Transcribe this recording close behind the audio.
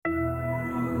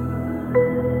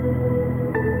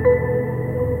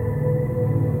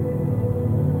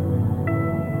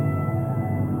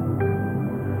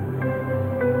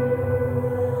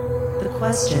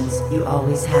questions you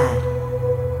always had.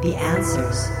 The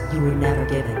answers you were never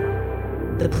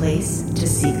given. The place to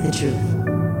seek the truth.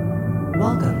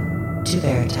 Welcome to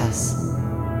Veritas.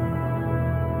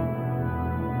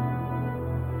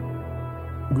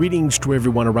 Greetings to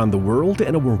everyone around the world,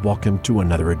 and a warm welcome to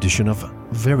another edition of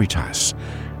Veritas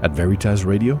at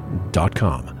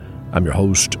veritasradio.com. I'm your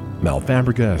host, Mel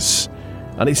Fabregas,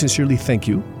 and I sincerely thank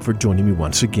you for joining me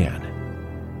once again.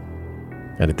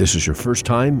 And if this is your first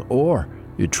time or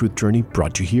your truth journey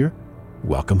brought you here,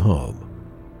 welcome home.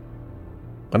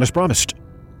 And as promised,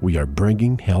 we are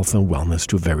bringing health and wellness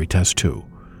to Veritas too.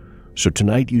 So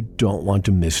tonight you don't want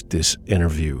to miss this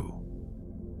interview.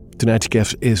 Tonight's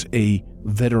guest is a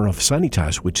veteran of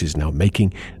Sanitas, which is now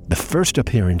making the first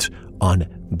appearance on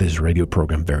this radio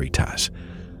program, Veritas.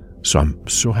 So I'm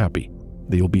so happy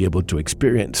that you'll be able to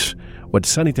experience what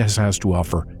Sanitas has to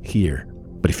offer here.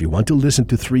 But if you want to listen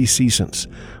to 3 seasons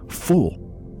full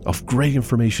of great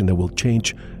information that will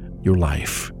change your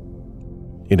life,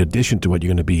 in addition to what you're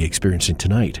going to be experiencing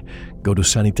tonight, go to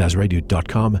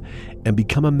sanitasradio.com and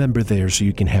become a member there so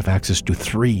you can have access to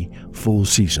 3 full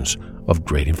seasons of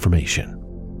great information.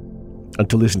 And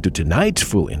to listen to tonight's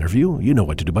full interview, you know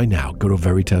what to do by now. Go to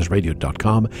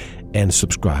veritasradio.com and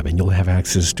subscribe, and you'll have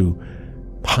access to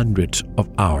hundreds of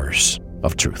hours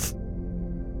of truth.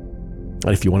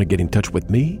 And if you want to get in touch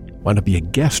with me, want to be a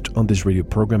guest on this radio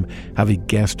program, have a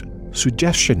guest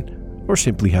suggestion, or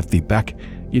simply have feedback,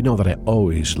 you know that I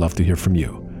always love to hear from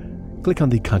you. Click on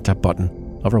the contact button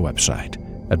of our website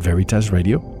at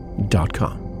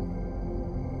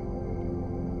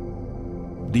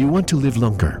veritasradio.com. Do you want to live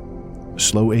longer,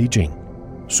 slow aging,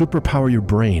 superpower your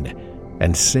brain,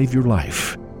 and save your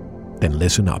life? Then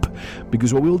listen up,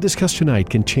 because what we'll discuss tonight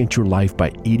can change your life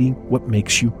by eating what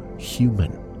makes you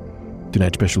human.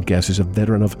 Tonight's special guest is a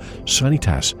veteran of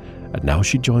Sanitas, and now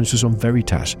she joins us on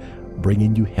Veritas,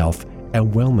 bringing you health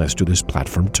and wellness to this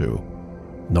platform too.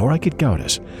 Nora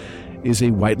Gedgaudas is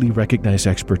a widely recognized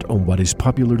expert on what is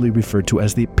popularly referred to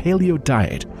as the paleo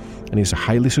diet, and is a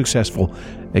highly successful,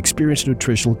 experienced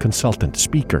nutritional consultant,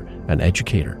 speaker, and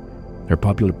educator. Her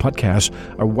popular podcasts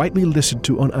are widely listened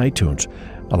to on iTunes,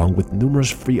 along with numerous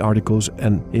free articles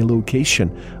and a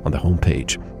location on the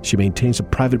homepage. She maintains a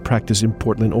private practice in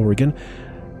Portland, Oregon,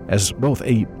 as both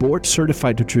a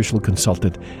board-certified nutritional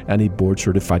consultant and a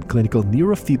board-certified clinical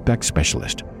neurofeedback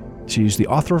specialist. She is the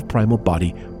author of Primal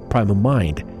Body, Primal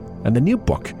Mind, and the new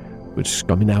book, which is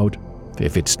coming out,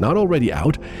 if it's not already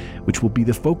out, which will be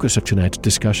the focus of tonight's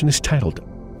discussion, is titled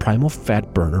Primal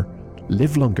Fat Burner,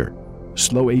 Live Longer,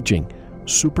 Slow Aging,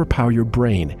 Superpower Your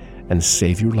Brain, and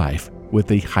Save Your Life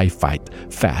with a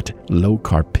high-fat,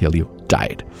 low-carb paleo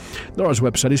diet. Nora's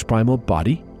website is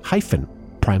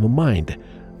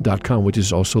primalbody-primalmind.com, which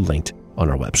is also linked on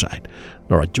our website.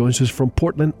 Nora joins us from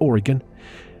Portland, Oregon.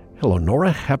 Hello,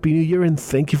 Nora. Happy New Year, and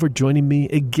thank you for joining me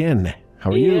again.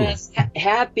 How are you? Yes,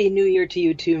 Happy New Year to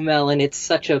you too, Mel, and it's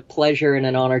such a pleasure and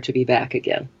an honor to be back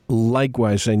again.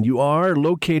 Likewise, and you are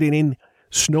located in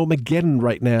Snowmageddon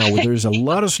right now. There's a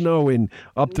lot of snow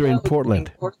up there in Portland.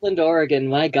 In Portland, Oregon.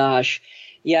 My gosh.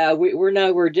 Yeah,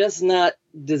 we're just not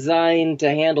designed to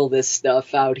handle this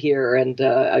stuff out here. And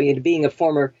I mean, being a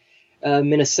former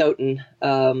Minnesotan,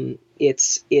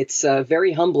 it's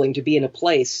very humbling to be in a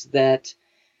place that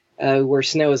where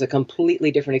snow is a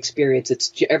completely different experience.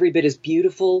 It's every bit as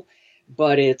beautiful,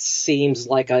 but it seems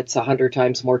like it's 100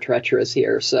 times more treacherous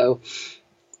here. So.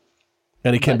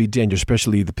 And it can be dangerous,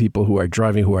 especially the people who are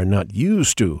driving who are not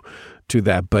used to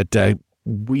that. But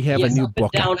we have a new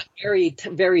book. Down very,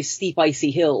 very steep, icy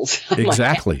hills.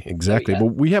 Exactly. So, yeah. Well,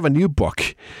 we have a new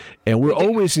book, and we're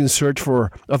always in search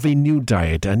of a new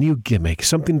diet, a new gimmick,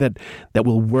 something that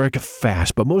will work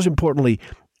fast. But most importantly,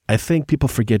 I think people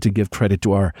forget to give credit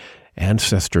to our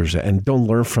ancestors and don't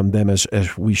learn from them as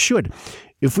we should.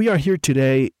 If we are here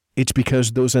today, it's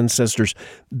because those ancestors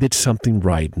did something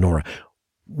right, Nora.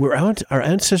 Were our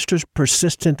ancestors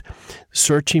persistent,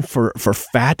 searching for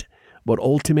fat, what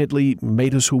ultimately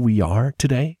made us who we are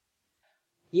today?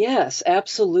 Yes,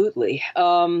 absolutely.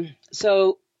 The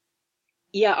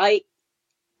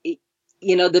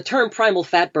term primal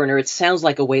fat burner, it sounds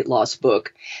like a weight loss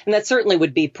book. And that certainly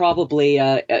would be probably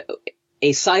a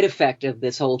side effect of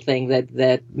this whole thing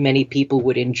that many people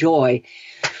would enjoy.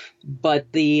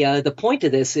 But the point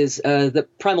of this is the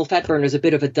primal fat burner is a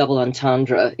bit of a double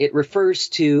entendre. It refers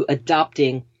to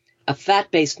adopting a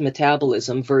fat-based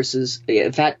metabolism versus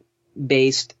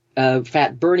fat-based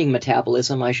fat-burning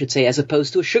metabolism, I should say, as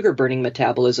opposed to a sugar-burning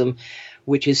metabolism,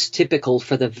 which is typical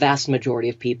for the vast majority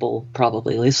of people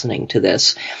probably listening to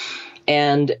this.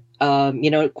 And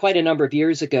Quite a number of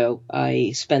years ago,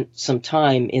 I spent some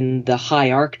time in the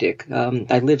high Arctic.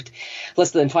 I lived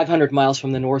less than 500 miles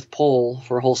from the North Pole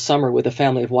for a whole summer with a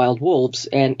family of wild wolves,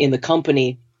 and in the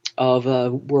company of a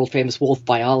world-famous wolf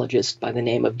biologist by the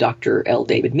name of Dr. L.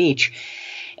 David Meach.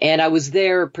 And I was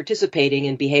there participating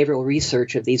in behavioral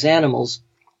research of these animals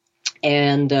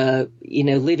and,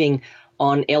 living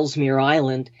on Ellesmere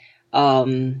Island,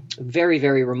 very,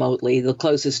 very remotely. The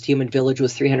closest human village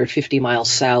was 350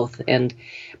 miles south,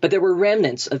 but there were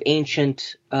remnants of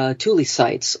ancient Thule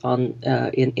sites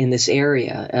in this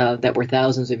area that were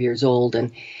thousands of years old,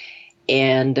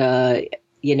 I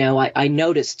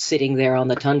noticed sitting there on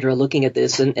the tundra looking at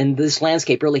this, and this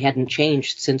landscape really hadn't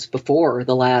changed since before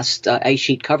the last ice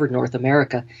sheet covered North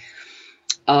America.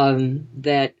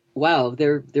 That wow,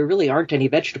 there really aren't any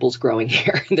vegetables growing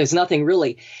here. There's nothing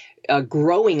really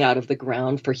growing out of the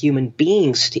ground for human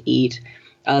beings to eat.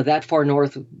 That far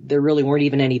north, there really weren't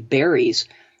even any berries.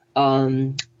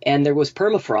 And there was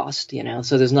permafrost,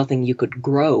 so there's nothing you could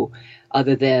grow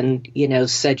other than,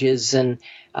 sedges and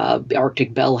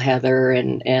Arctic bellheather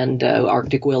and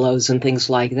Arctic willows and things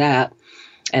like that,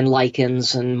 and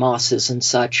lichens and mosses and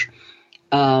such.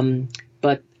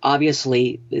 But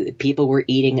obviously, people were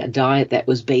eating a diet that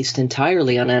was based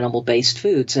entirely on animal-based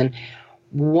foods. And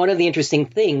one of the interesting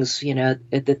things,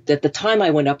 at the time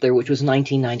I went up there, which was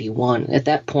 1991, at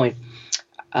that point,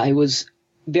 I was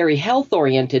very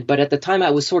health-oriented, but at the time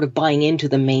I was sort of buying into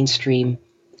the mainstream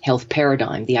health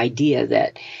paradigm, the idea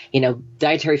that,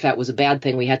 dietary fat was a bad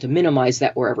thing. We had to minimize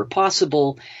that wherever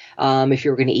possible. If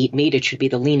you were going to eat meat, it should be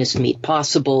the leanest meat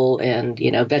possible. And,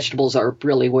 vegetables are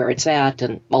really where it's at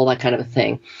and all that kind of a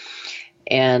thing.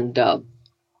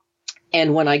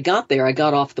 And when I got there, I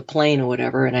got off the plane or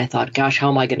whatever, and I thought, gosh, how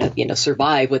am I going to,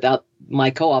 survive without my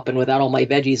co-op and without all my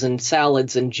veggies and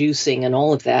salads and juicing and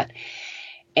all of that?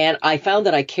 And I found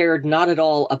that I cared not at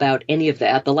all about any of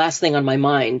that. The last thing on my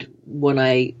mind when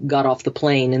I got off the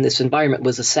plane in this environment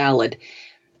was a salad.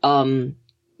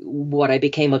 What I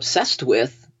became obsessed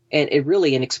with, and it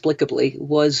really inexplicably,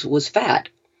 was fat.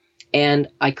 And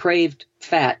I craved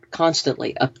fat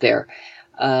constantly up there.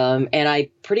 And I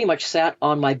pretty much sat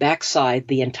on my backside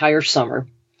the entire summer,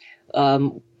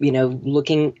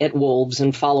 looking at wolves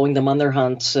and following them on their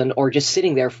hunts or just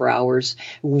sitting there for hours,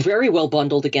 very well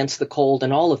bundled against the cold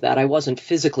and all of that. I wasn't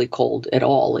physically cold at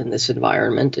all in this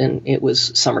environment, and it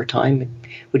was summertime. It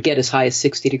would get as high as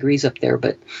 60 degrees up there,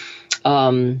 but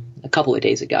a couple of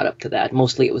days it got up to that.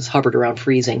 Mostly it was hovered around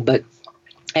freezing, but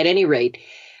at any rate,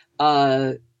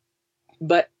 but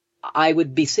I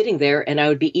would be sitting there and I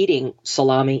would be eating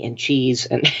salami and cheese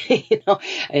and,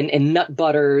 and nut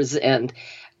butters and,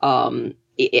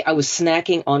 I was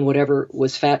snacking on whatever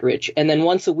was fat rich. And then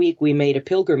once a week, we made a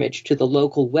pilgrimage to the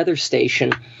local weather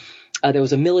station. There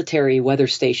was a military weather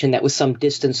station that was some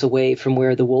distance away from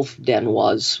where the wolf den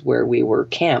was, where we were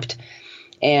camped.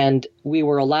 And we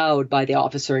were allowed by the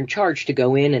officer in charge to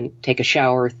go in and take a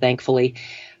shower, thankfully,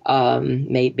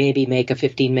 maybe make a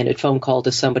 15-minute phone call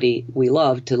to somebody we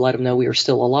loved to let them know we were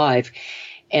still alive.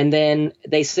 And then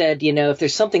they said, if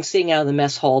there's something sitting out of the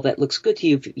mess hall that looks good to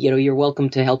you, you're welcome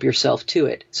to help yourself to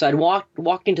it. So I'd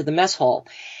walked into the mess hall,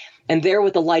 and there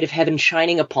with the light of heaven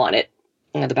shining upon it,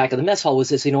 at the back of the mess hall was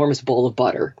this enormous bowl of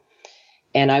butter.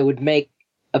 And I would make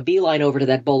a beeline over to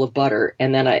that bowl of butter,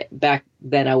 and then back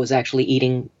then I was actually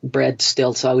eating bread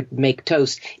still, so I would make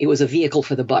toast. It was a vehicle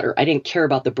for the butter. I didn't care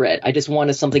about the bread. I just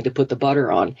wanted something to put the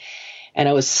butter on. And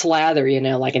I would slather,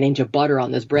 like an inch of butter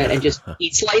on this bread and just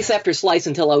eat slice after slice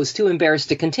until I was too embarrassed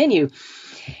to continue.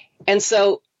 And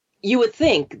so you would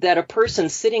think that a person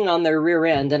sitting on their rear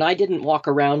end, and I didn't walk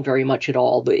around very much at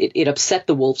all, but it upset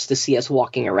the wolves to see us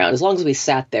walking around. As long as we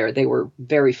sat there, they were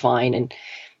very fine and,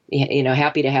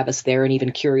 happy to have us there and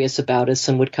even curious about us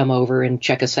and would come over and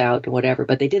check us out and whatever.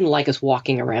 But they didn't like us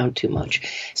walking around too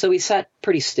much. So we sat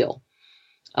pretty still,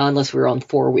 unless we were on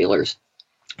four-wheelers,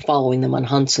 following them on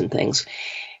hunts and things.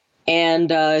 And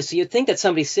so you'd think that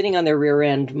somebody sitting on their rear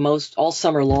end all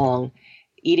summer long,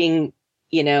 eating,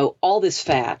 all this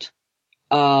fat,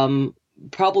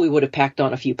 probably would have packed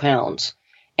on a few pounds.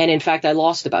 And in fact, I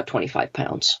lost about 25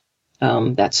 pounds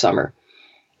that summer.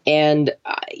 And,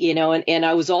 and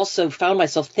I was also found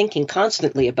myself thinking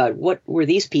constantly about what were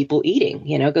these people eating,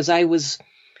 because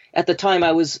at the time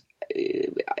I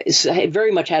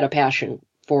very much had a passion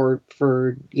for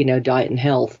diet and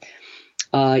health,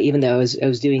 even though I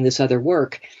was doing this other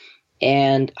work.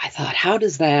 And I thought, how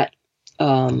does that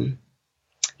add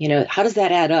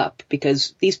up?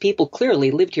 Because these people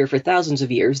clearly lived here for thousands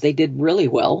of years. They did really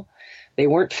well. They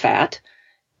weren't fat,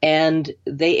 and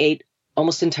they ate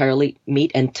almost entirely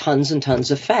meat and tons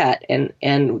of fat. And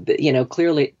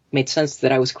clearly it made sense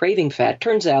that I was craving fat.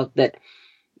 Turns out that,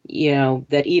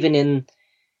 that even in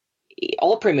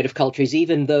all primitive cultures,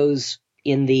 even those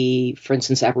in the, for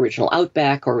instance, Aboriginal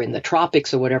outback or in the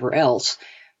tropics or whatever else,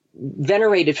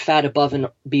 venerated fat above and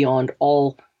beyond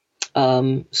all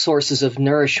sources of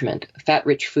nourishment.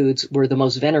 Fat-rich foods were the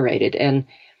most venerated, and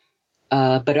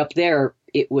but up there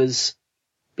it was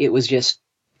just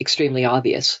extremely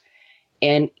obvious,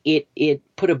 and it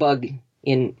put a bug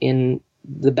in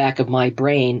the back of my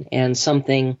brain, and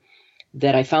something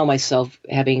that I found myself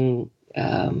having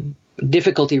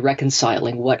difficulty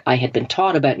reconciling what I had been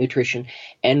taught about nutrition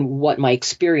and what my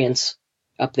experience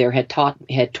up there had taught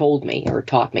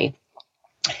me.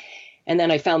 And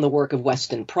then I found the work of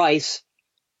Weston Price,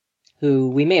 who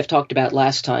we may have talked about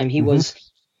last time. He was,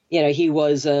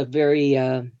 he's a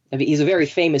very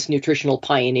famous nutritional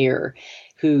pioneer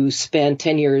who spent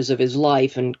 10 years of his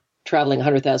life and traveling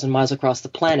 100,000 miles across the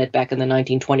planet back in the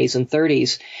 1920s and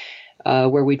 30s,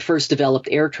 where we'd first developed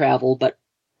air travel, but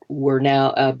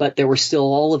there were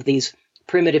still all of these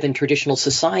primitive and traditional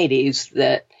societies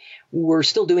that were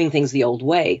still doing things the old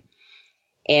way.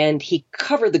 And he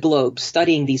covered the globe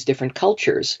studying these different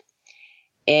cultures.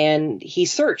 And he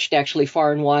searched actually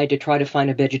far and wide to try to find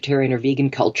a vegetarian or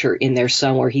vegan culture in there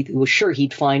somewhere. He was sure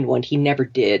he'd find one. He never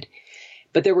did.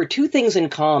 But there were two things in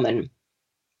common.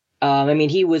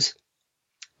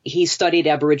 He studied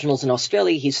Aboriginals in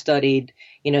Australia. He studied,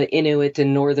 Inuit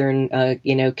and northern,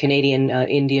 Canadian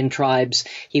Indian tribes.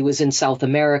 He was in South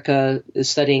America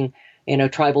studying,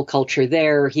 tribal culture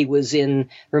there. He was in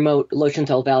remote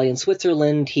Lochenthal Valley in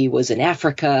Switzerland. He was in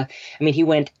Africa. He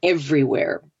went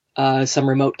everywhere. Some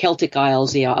remote Celtic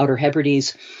isles, the Outer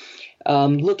Hebrides,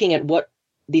 looking at what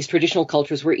these traditional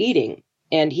cultures were eating.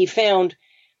 And he found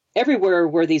everywhere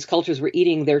where these cultures were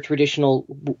eating their traditional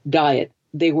diet,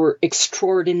 they were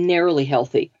extraordinarily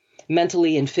healthy,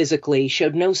 mentally and physically,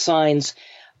 showed no signs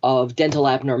of dental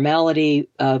abnormality.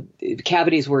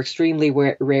 Cavities were extremely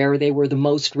rare. They were the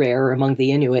most rare among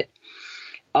the Inuit.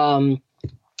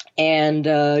 And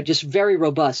just very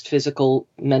robust physical,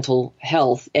 mental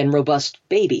health and robust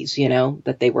babies,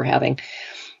 that they were having.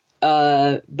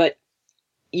 But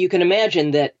you can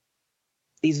imagine that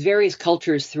these various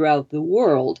cultures throughout the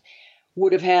world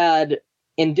would have had,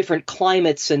 in different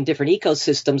climates and different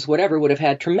ecosystems, would have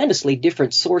had tremendously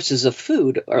different sources of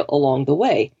food along the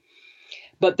way.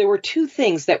 But there were two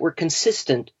things that were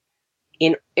consistent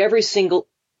in every single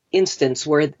instance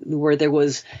where there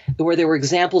were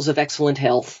examples of excellent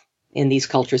health in these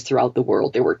cultures throughout the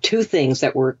world. There were two things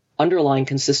that were underlying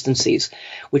consistencies,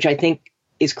 which I think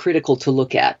is critical to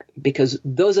look at, because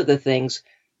those are the things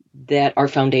that are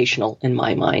foundational in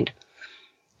my mind.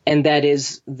 And that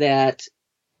is that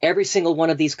every single one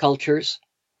of these cultures,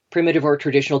 primitive or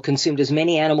traditional, consumed as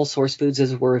many animal source foods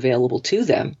as were available to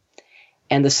them.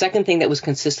 And the second thing that was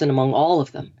consistent among all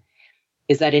of them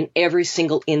is that in every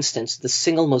single instance, the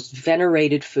single most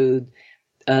venerated food,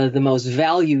 the most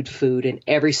valued food in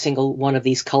every single one of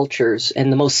these cultures, and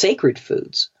the most sacred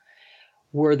foods,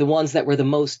 were the ones that were the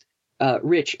most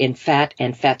rich in fat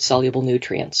and fat-soluble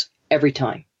nutrients every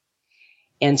time.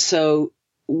 And so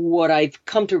what I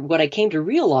came to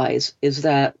realize is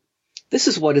that this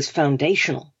is what is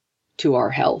foundational to our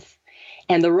health.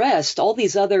 And the rest, all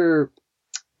these other,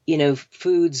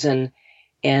 foods and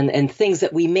things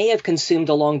that we may have consumed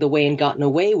along the way and gotten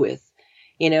away with,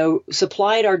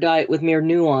 supplied our diet with mere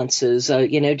nuances,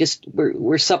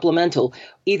 we're supplemental,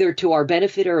 either to our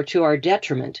benefit or to our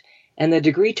detriment. And the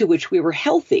degree to which we were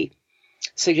healthy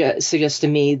suggests to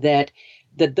me that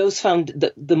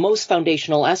the most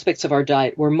foundational aspects of our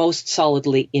diet were most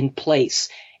solidly in place,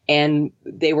 and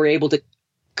they were able to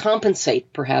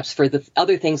compensate perhaps for the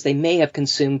other things they may have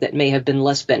consumed that may have been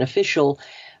less beneficial,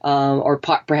 or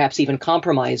perhaps even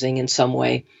compromising in some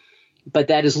way. But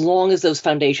that as long as those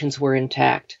foundations were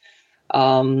intact,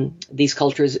 these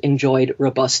cultures enjoyed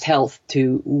robust health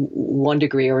to one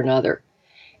degree or another.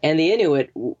 And the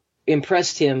Inuit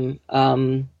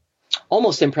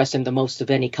almost impressed him the most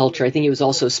of any culture. I think he was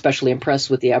also especially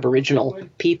impressed with the Aboriginal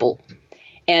people.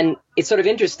 And it's sort of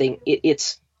interesting.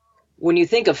 It's when you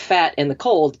think of fat and the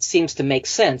cold, it seems to make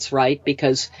sense, right?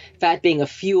 Because fat being a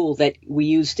fuel that we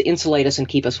use to insulate us and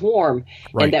keep us warm,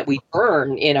 right, and that we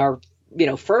burn in our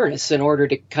furnace in order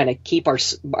to kind of keep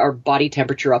our body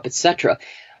temperature up, etc.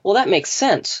 Well, that makes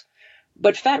sense.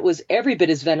 But fat was every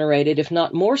bit as venerated, if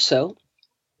not more so,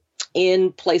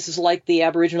 in places like the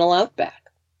Aboriginal outback.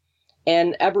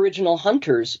 And Aboriginal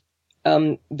hunters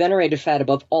venerated fat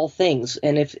above all things.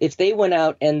 And if they went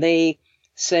out and they,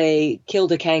 say,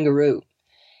 killed a kangaroo,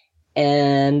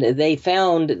 And they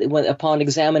found, upon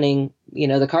examining,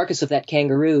 the carcass of that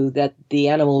kangaroo, that the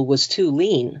animal was too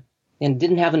lean and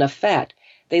didn't have enough fat.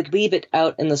 They'd leave it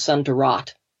out in the sun to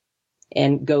rot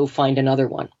and go find another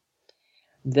one.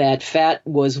 That fat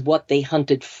was what they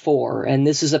hunted for. And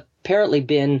this has apparently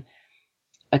been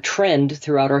a trend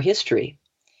throughout our history.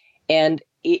 And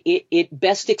it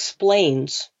best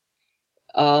explains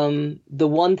the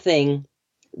one thing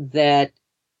that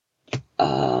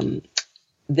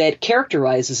that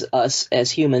characterizes us as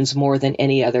humans more than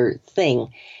any other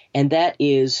thing, and that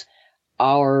is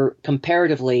our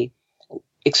comparatively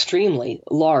extremely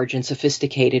large and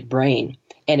sophisticated brain,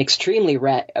 and extremely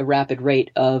rapid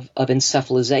rate of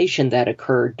encephalization that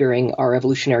occurred during our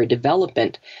evolutionary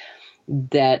development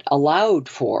that allowed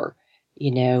for,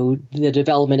 the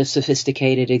development of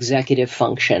sophisticated executive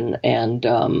function and,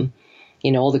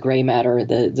 all the gray matter,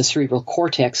 the cerebral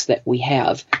cortex that we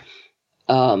have.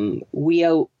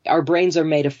 Our brains are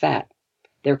made of fat.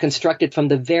 They're constructed from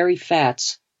the very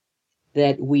fats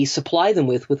that we supply them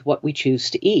with what we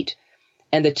choose to eat.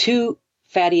 And the two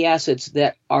fatty acids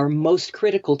that are most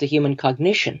critical to human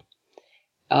cognition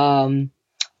are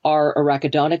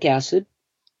arachidonic acid,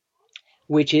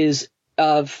 which is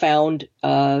found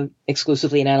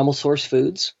exclusively in animal source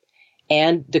foods,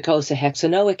 and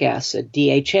docosahexaenoic acid,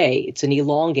 DHA. It's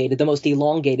the most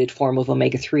elongated form of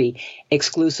omega-3,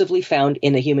 exclusively found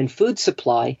in the human food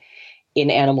supply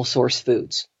in animal source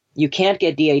foods. You can't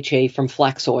get DHA from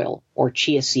flax oil or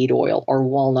chia seed oil or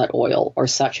walnut oil or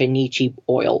sachanichi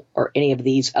oil or any of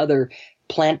these other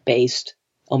plant-based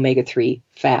omega-3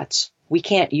 fats. We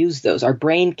can't use those. Our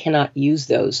brain cannot use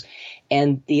those.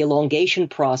 And the elongation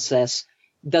process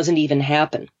doesn't even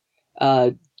happen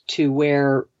to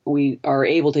where we are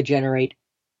able to generate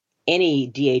any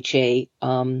DHA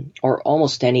or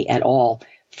almost any at all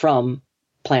from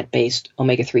plant-based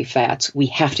omega-3 fats. We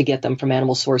have to get them from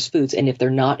animal source foods. And if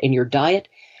they're not in your diet,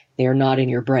 they are not in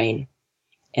your brain.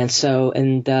 And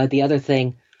the other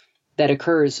thing that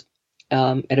occurs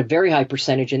at a very high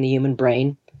percentage in the human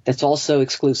brain that's also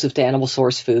exclusive to animal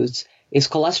source foods is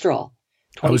cholesterol.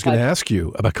 I was going to ask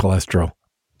you about cholesterol.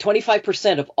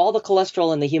 25% of all the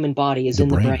cholesterol in the human body is in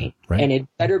the brain, right? And it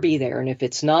better be there. And if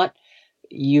it's not,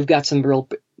 you've got some real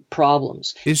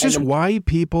problems. Is this why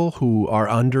people who are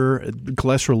under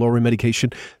cholesterol-lowering medication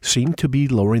seem to be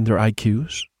lowering their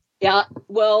IQs? Yeah,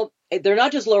 well, they're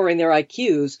not just lowering their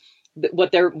IQs.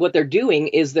 What they're doing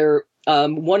is they're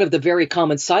one of the very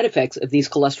common side effects of these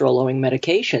cholesterol-lowering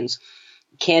medications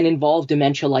can involve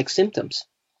dementia-like symptoms.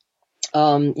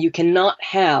 You cannot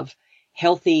have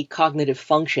healthy cognitive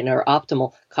function or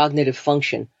optimal cognitive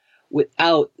function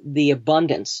without the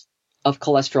abundance of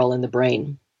cholesterol in the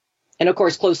brain. And of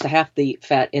course, close to half the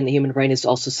fat in the human brain is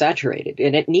also saturated,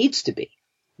 and it needs to be,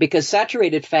 because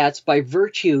saturated fats, by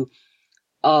virtue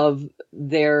of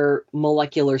their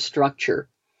molecular structure,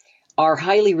 are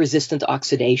highly resistant to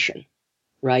oxidation,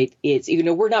 right? It's,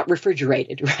 we're not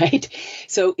refrigerated, right?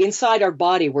 So inside our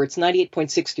body, where it's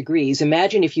 98.6 degrees,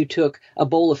 imagine if you took a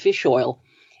bowl of fish oil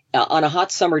on a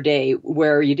hot summer day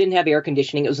where you didn't have air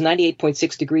conditioning, it was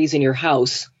 98.6 degrees in your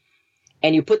house,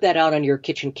 and you put that out on your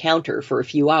kitchen counter for a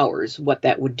few hours, what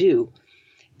that would do.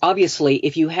 Obviously,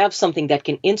 if you have something that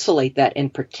can insulate that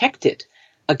and protect it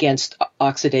against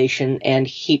oxidation and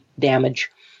heat damage,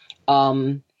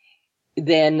 then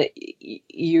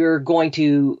you're going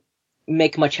to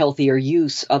make much healthier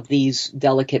use of these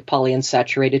delicate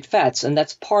polyunsaturated fats. And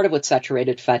that's part of what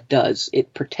saturated fat does.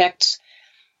 It protects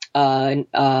these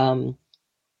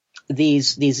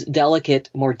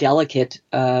more delicate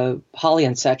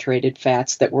polyunsaturated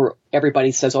fats that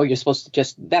everybody says, oh, you're supposed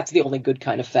to that's the only good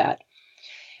kind of fat.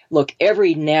 Look,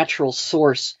 every natural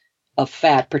source of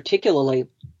fat, particularly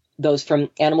those from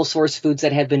animal source foods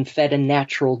that have been fed a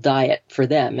natural diet for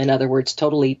them, in other words,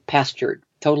 totally pastured,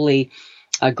 totally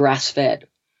grass-fed,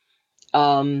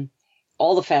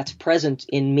 all the fats present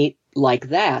in meat like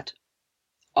that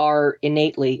are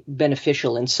innately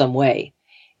beneficial in some way.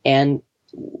 And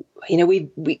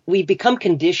we become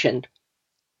conditioned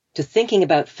to thinking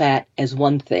about fat as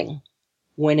one thing,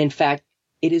 when in fact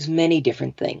it is many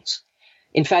different things.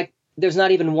 In fact, there's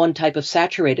not even one type of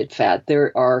saturated fat.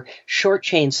 There are short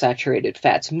chain saturated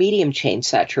fats, medium chain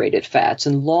saturated fats,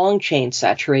 and long chain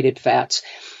saturated fats.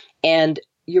 And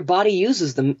your body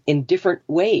uses them in different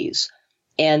ways.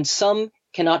 And some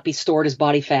cannot be stored as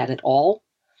body fat at all.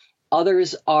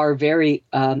 Others are very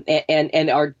and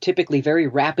are typically very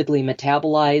rapidly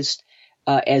metabolized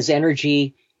as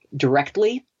energy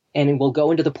directly, and will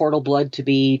go into the portal blood to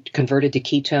be converted to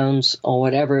ketones or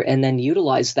whatever, and then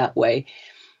utilized that way.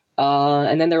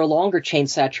 And then there are longer chain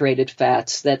saturated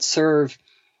fats that serve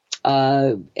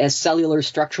as cellular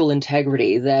structural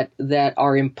integrity that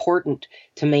are important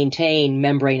to maintain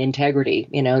membrane integrity.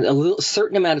 A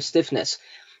certain amount of stiffness,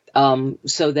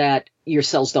 so that your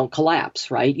cells don't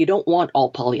collapse. Right? You don't want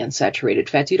all polyunsaturated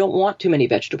fats. You don't want too many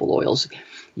vegetable oils.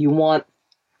 You want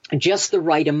just the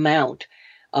right amount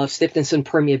of stiffness and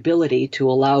permeability to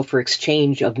allow for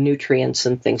exchange of nutrients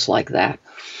and things like that.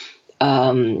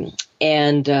 And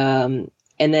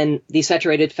then these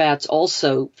saturated fats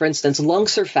also, for instance, lung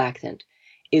surfactant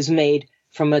is made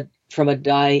from a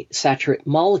disaturate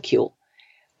molecule.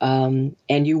 And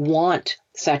you want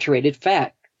saturated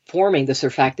fat forming the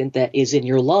surfactant that is in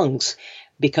your lungs,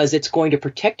 because it's going to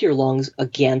protect your lungs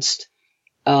against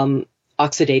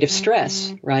oxidative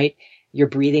stress, right? You're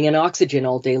breathing in oxygen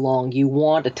all day long. You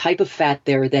want a type of fat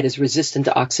there that is resistant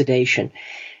to oxidation.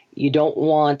 You don't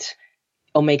want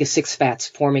omega-6 fats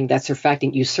forming that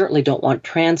surfactant. You certainly don't want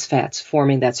trans fats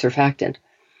forming that surfactant.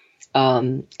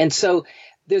 And so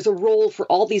there's a role for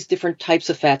all these different types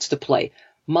of fats to play.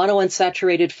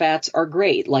 Monounsaturated fats are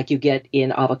great, like you get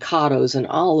in avocados and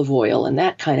olive oil and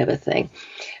that kind of a thing.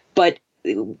 But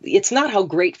it's not how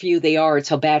great for you they are, it's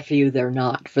how bad for you they're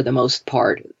not, for the most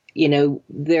part.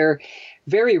 They're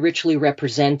very richly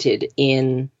represented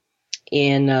in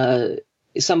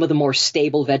some of the more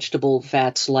stable vegetable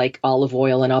fats like olive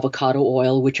oil and avocado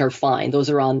oil, which are fine. Those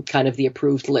are on kind of the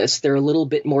approved list. They're a little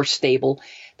bit more stable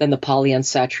than the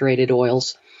polyunsaturated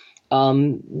oils.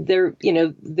 They're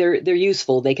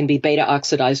useful. They can be beta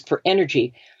oxidized for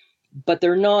energy, but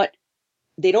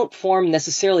they don't form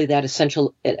necessarily that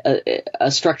essential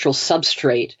a structural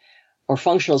substrate or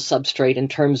functional substrate in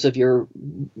terms of your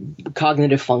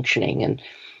cognitive functioning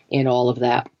and all of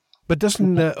that. But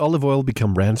doesn't olive oil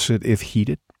become rancid if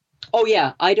heated? Oh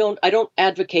yeah, I don't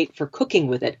advocate for cooking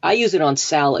with it. I use it on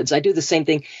salads. I do the same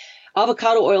thing.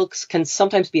 Avocado oils can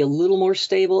sometimes be a little more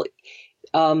stable.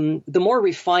 The more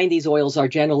refined these oils are,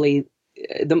 generally,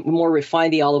 the more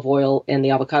refined the olive oil and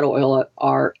the avocado oil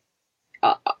are,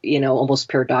 almost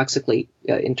paradoxically,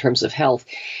 in terms of health,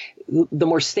 the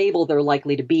more stable they're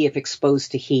likely to be if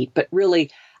exposed to heat. But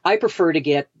really, I prefer to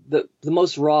get the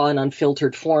most raw and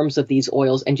unfiltered forms of these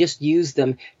oils and just use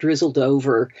them drizzled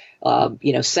over,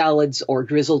 salads, or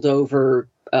drizzled over,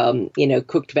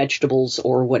 cooked vegetables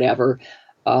or whatever,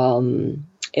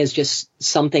 as just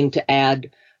something to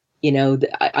add.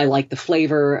 I like the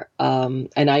flavor, and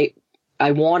I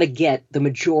want to get the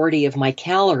majority of my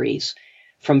calories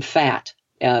from fat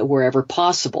wherever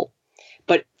possible.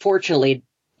 But fortunately,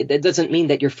 that doesn't mean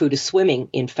that your food is swimming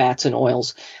in fats and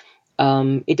oils.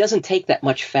 It doesn't take that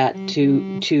much fat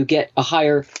to get a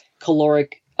higher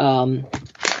caloric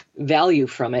value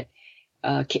from it.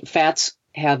 Fats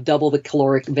have double the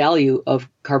caloric value of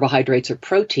carbohydrates or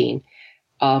protein,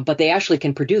 but they actually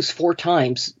can produce 4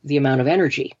 times the amount of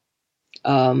energy.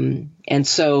 And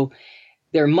so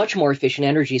they're a much more efficient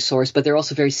energy source, but they're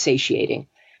also very satiating.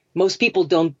 Most people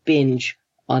don't binge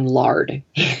on lard.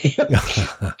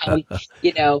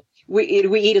 We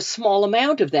eat a small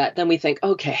amount of that, then we think,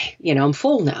 okay, I'm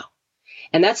full now.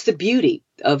 And that's the beauty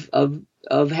of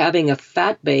having a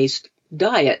fat-based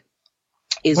diet.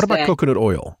 What about coconut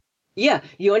oil? Yeah,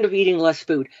 you end up eating less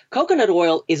food. Coconut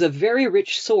oil is a very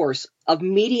rich source of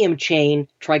medium-chain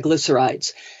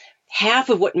triglycerides. Half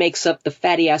of what makes up the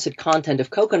fatty acid content of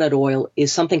coconut oil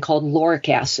is something called lauric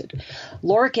acid.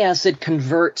 Lauric acid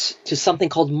converts to something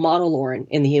called monolaurin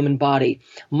in the human body.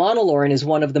 Monolaurin is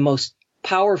one of the most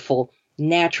powerful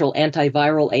natural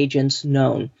antiviral agents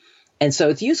known. And so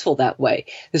it's useful that way.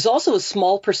 There's also a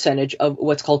small percentage of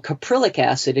what's called caprylic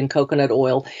acid in coconut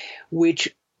oil,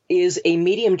 which is a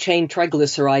medium chain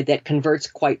triglyceride that converts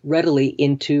quite readily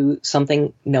into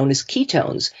something known as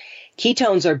ketones.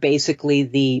 Ketones are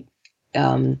basically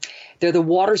they're the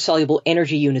water soluble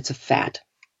energy units of fat.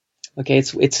 Okay.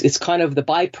 It's kind of the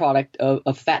byproduct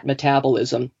of fat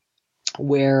metabolism,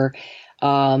 where,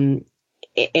 and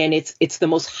it's the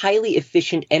most highly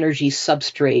efficient energy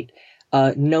substrate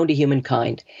known to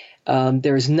humankind.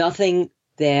 There's nothing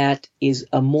that is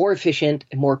a more efficient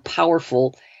and more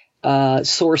powerful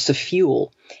source of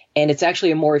fuel, and it's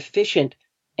actually a more efficient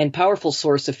and powerful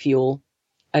source of fuel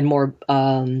and more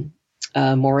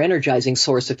energizing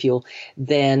source of fuel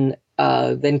than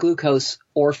glucose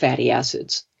or fatty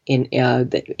acids in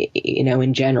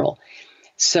general.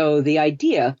 So the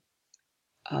idea,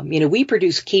 we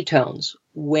produce ketones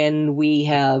when we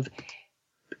have,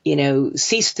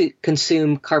 ceased to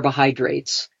consume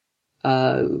carbohydrates,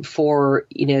 for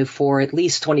at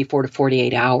least 24 to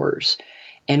 48 hours.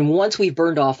 And once we've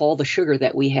burned off all the sugar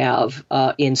that we have,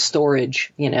 in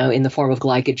storage, in the form of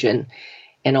glycogen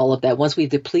and all of that, once we've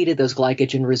depleted those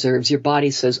glycogen reserves, your body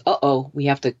says, we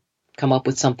have to come up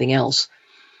with something else.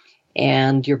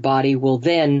 And your body will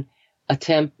then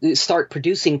start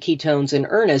producing ketones in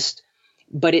earnest,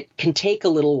 but it can take a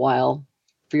little while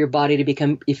for your body to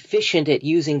become efficient at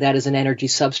using that as an energy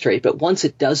substrate. But once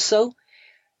it does so,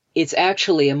 it's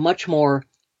actually a much more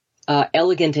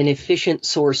elegant and efficient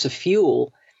source of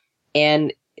fuel.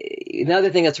 And another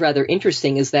thing that's rather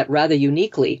interesting is that rather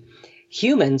uniquely,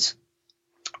 humans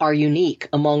are unique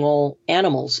among all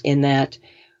animals in that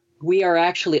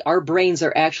our brains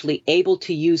are actually able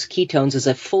to use ketones as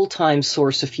a full-time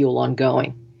source of fuel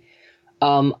ongoing.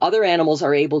 Other animals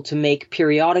are able to make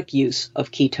periodic use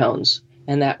of ketones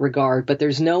in that regard, but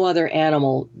there's no other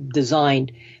animal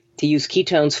designed to use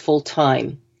ketones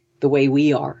full-time the way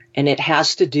we are. And it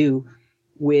has to do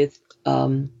with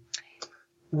the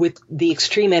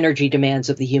extreme energy demands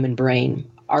of the human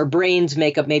brain. Our brains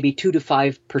make up maybe 2 to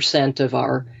 5% of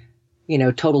our,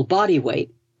 total body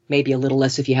weight. Maybe a little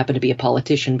less if you happen to be a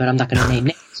politician, but I'm not going to name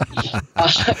names.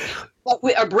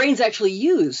 But our brains actually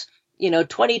use,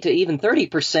 20 to even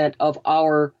 30% of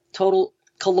our total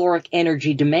caloric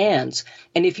energy demands.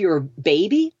 And if you're a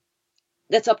baby,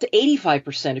 that's up to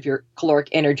 85% of your caloric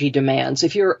energy demands.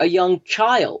 If you're a young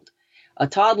child, a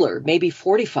toddler, maybe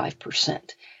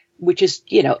 45%, which is,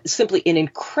 simply an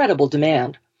incredible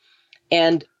demand.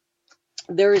 And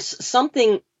there is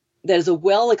something that is a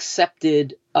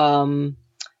well-accepted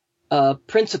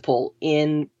principle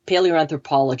in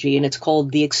paleoanthropology, and it's called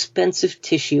the expensive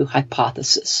tissue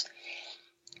hypothesis.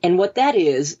 And what that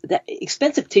is, that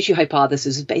expensive tissue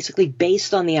hypothesis is basically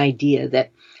based on the idea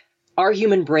that our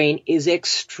human brain is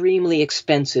extremely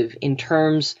expensive in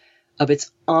terms of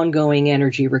its ongoing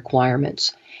energy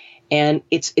requirements. And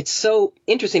it's so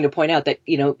interesting to point out that,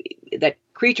 that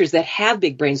creatures that have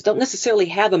big brains don't necessarily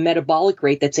have a metabolic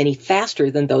rate that's any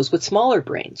faster than those with smaller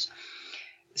brains.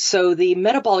 So the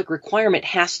metabolic requirement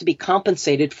has to be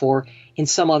compensated for in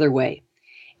some other way.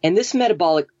 And this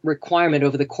metabolic requirement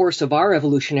over the course of our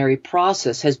evolutionary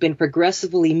process has been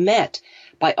progressively met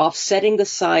by offsetting the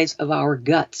size of our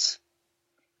guts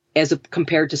as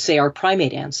compared to, say, our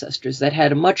primate ancestors that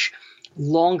had a much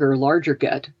longer, larger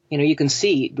gut. You can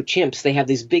see with chimps, they have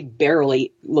these big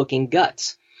barrel-y looking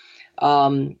guts.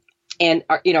 And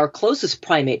our closest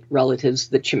primate relatives,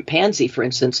 the chimpanzee, for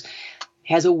instance,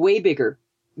 has a way bigger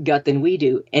gut than we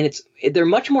do. And they're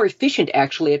much more efficient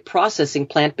actually at processing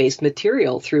plant-based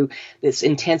material through this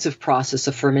intensive process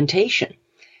of fermentation.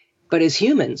 But as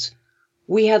humans,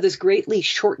 we have this greatly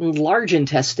shortened large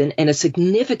intestine and a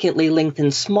significantly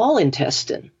lengthened small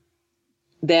intestine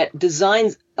that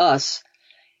designs us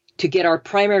to get our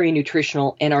primary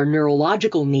nutritional and our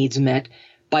neurological needs met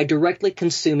by directly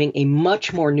consuming a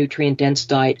much more nutrient-dense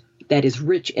diet that is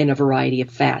rich in a variety of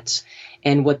fats.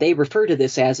 And what they refer to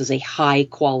this as is a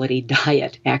high-quality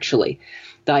diet, actually.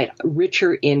 Diet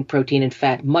richer in protein and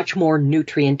fat, much more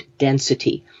nutrient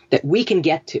density that we can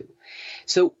get to.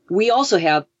 So we also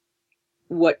have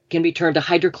what can be termed a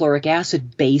hydrochloric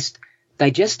acid-based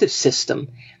digestive system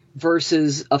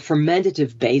versus a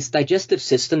fermentative-based digestive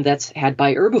system that's had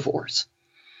by herbivores.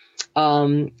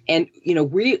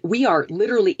 We are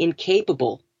literally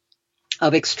incapable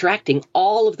of extracting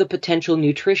all of the potential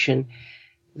nutrition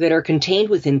that are contained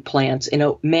within plants in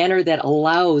a manner that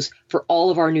allows for all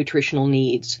of our nutritional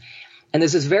needs. And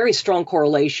there's this very strong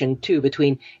correlation, too,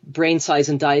 between brain size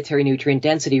and dietary nutrient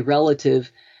density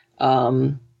relative,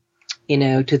 to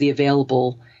the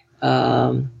available,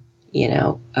 fats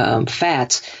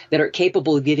that are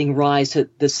capable of giving rise to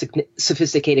the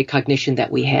sophisticated cognition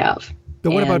that we have.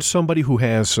 But what about somebody who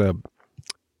has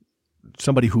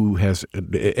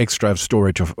extra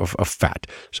storage of fat,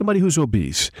 somebody who's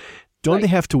obese? Don't they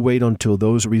have to wait until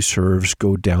those reserves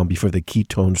go down before the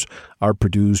ketones are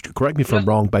produced? Correct me if I'm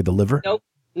wrong, by the liver? Nope.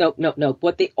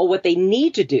 What they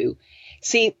need to do,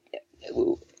 see,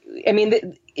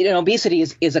 obesity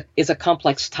is a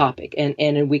complex topic,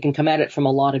 and we can come at it from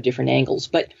a lot of different angles.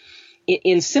 But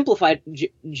in simplified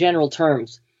general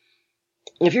terms,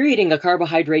 if you're eating a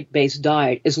carbohydrate-based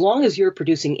diet, as long as you're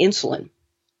producing insulin,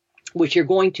 which you're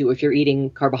going to if you're eating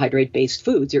carbohydrate-based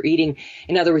foods. You're eating,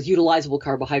 in other words, utilizable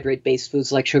carbohydrate-based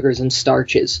foods like sugars and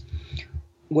starches.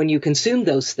 When you consume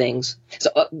those things,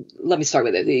 let me start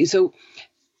with it. So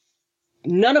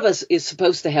none of us is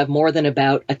supposed to have more than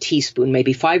about a teaspoon,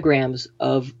 maybe 5 grams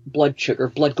of blood sugar,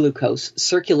 blood glucose,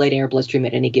 circulating our bloodstream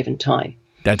at any given time.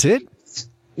 That's it?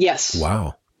 Yes.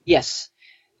 Wow. Yes.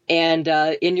 And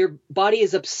your body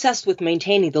is obsessed with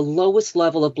maintaining the lowest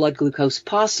level of blood glucose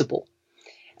possible.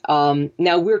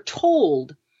 Now, we're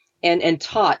told and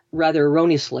taught rather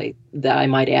erroneously, that I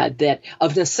might add, that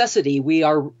of necessity we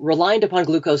are reliant upon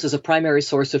glucose as a primary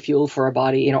source of fuel for our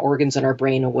body, organs in our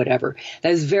brain or whatever.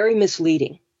 That is very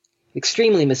misleading,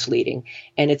 extremely misleading,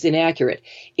 and it's inaccurate.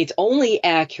 It's only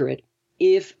accurate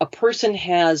if a person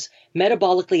has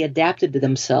metabolically adapted to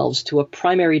themselves to a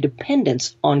primary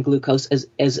dependence on glucose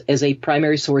as a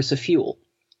primary source of fuel.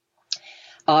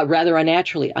 Rather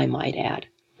unnaturally, I might add.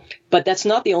 But that's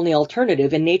not the only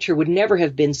alternative, and nature would never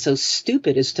have been so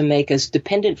stupid as to make us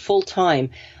dependent full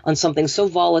time on something so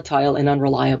volatile and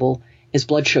unreliable as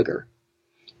blood sugar.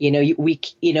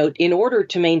 In order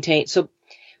to maintain, so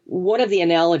one of the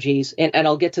analogies, and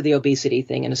I'll get to the obesity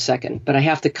thing in a second, but I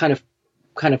have to kind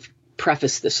of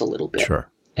preface this a little bit. Sure.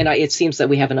 And it seems that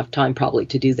we have enough time probably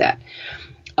to do that.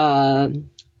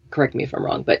 Correct me if I'm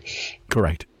wrong, but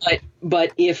correct.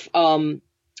 But if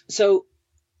so.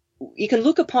 You can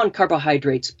look upon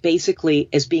carbohydrates basically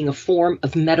as being a form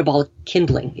of metabolic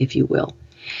kindling, if you will.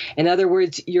 In other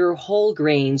words, your whole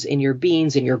grains and your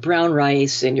beans and your brown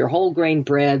rice and your whole grain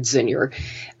breads and your,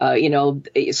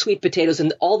 sweet potatoes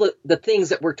and all the things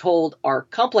that we're told are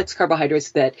complex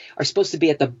carbohydrates that are supposed to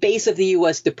be at the base of the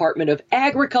U.S. Department of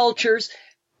Agriculture's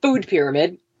food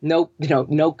pyramid. No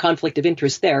conflict of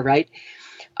interest there, right?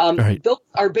 Right. Those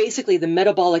are basically the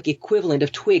metabolic equivalent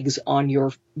of twigs on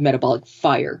your metabolic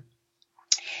fire.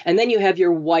 And then you have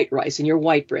your white rice and your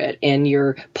white bread and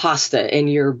your pasta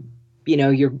and your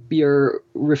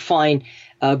refined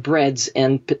breads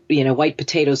and, white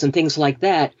potatoes and things like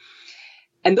that.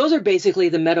 And those are basically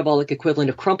the metabolic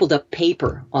equivalent of crumpled up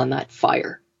paper on that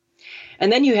fire.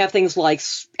 And then you have things like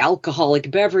alcoholic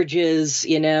beverages,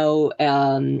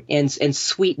 and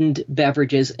sweetened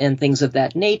beverages and things of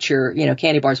that nature,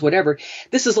 candy bars, whatever.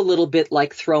 This is a little bit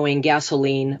like throwing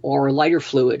gasoline or lighter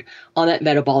fluid on that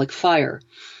metabolic fire.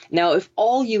 Now, if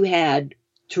all you had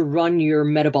to run your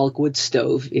metabolic wood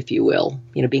stove, if you will,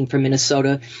 being from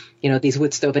Minnesota, these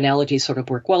wood stove analogies sort of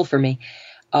work well for me.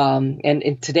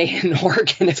 And today in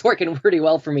Oregon, it's working pretty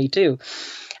well for me too,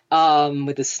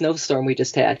 with the snowstorm we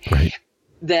just had. Right.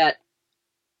 That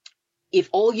if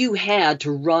all you had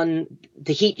to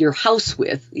heat your house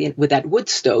with that wood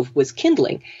stove was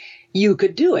kindling, you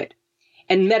could do it.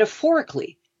 And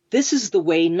metaphorically, this is the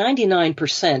way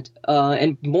 99%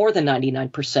 and more than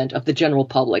 99% of the general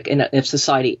public and of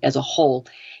society as a whole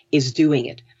is doing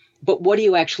it. But what are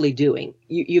you actually doing?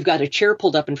 You've got a chair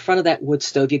pulled up in front of that wood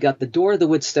stove. You've got the door of the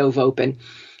wood stove open.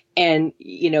 And,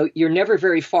 you're never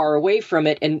very far away from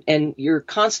it, and you're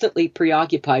constantly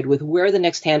preoccupied with where the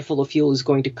next handful of fuel is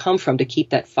going to come from to keep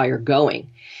that fire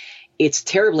going. It's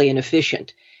terribly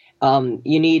inefficient. You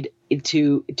need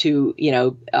to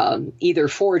either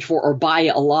forage for or buy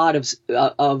a lot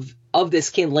of this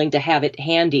kindling to have it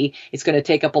handy. It's going to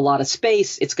take up a lot of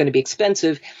space. It's going to be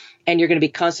expensive, and you're going to be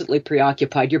constantly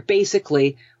preoccupied. You're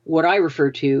basically what I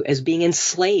refer to as being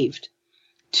enslaved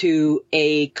to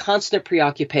a constant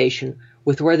preoccupation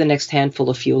with where the next handful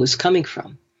of fuel is coming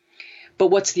from. But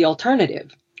what's the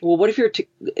alternative? Well, what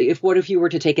if you were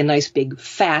to take a nice big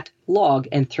fat log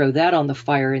and throw that on the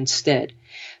fire instead?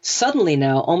 Suddenly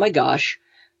now, oh my gosh,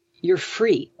 you're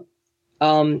free.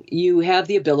 You have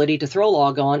the ability to throw a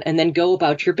log on and then go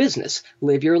about your business,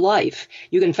 live your life.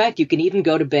 You can even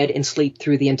go to bed and sleep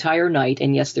through the entire night.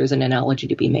 And yes, there's an analogy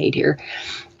to be made here.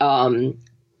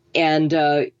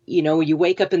 You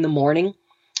wake up in the morning,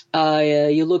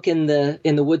 you look in the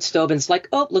wood stove and it's like,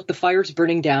 oh, look, the fire's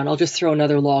burning down. I'll just throw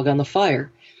another log on the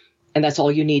fire. And that's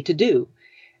all you need to do.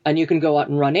 And you can go out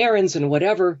and run errands and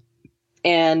whatever.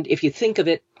 And if you think of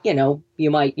it,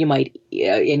 you might,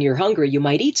 and you're hungry, you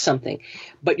might eat something,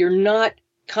 but you're not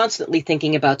constantly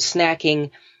thinking about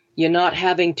snacking. You're not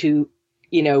having to,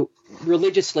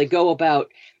 religiously go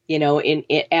about, in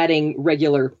adding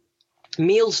regular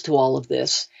meals to all of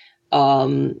this.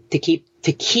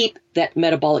 To keep that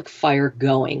metabolic fire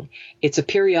going. It's a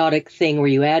periodic thing where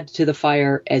you add to the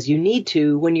fire as you need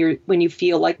to when you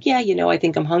feel like, I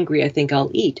think I'm hungry. I think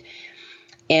I'll eat.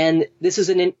 And this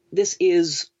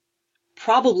is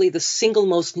probably the single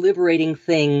most liberating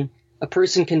thing a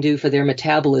person can do for their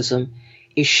metabolism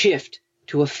is shift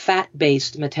to a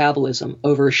fat-based metabolism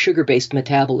over a sugar-based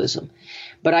metabolism.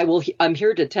 But I'm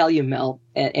here to tell you, Mel,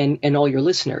 and all your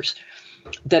listeners,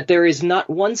 that there is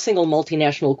not one single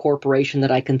multinational corporation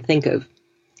that I can think of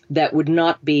that would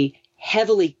not be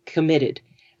heavily committed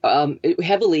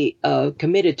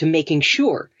to making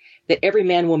sure that every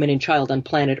man, woman, and child on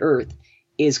planet Earth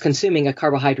is consuming a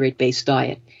carbohydrate-based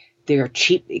diet. They are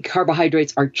cheap.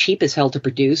 Carbohydrates are cheap as hell to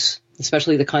produce,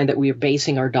 especially the kind that we are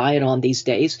basing our diet on these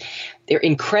days. They're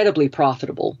incredibly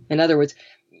profitable. In other words,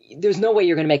 there's no way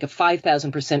you're going to make a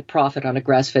 5,000% profit on a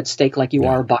grass-fed steak like you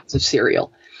are a box of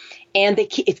cereal. And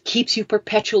it keeps you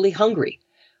perpetually hungry.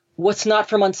 What's not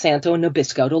for Monsanto and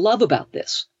Nabisco to love about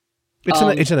this?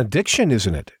 It's an addiction,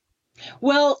 isn't it?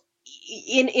 Well,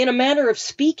 in a manner of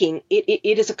speaking,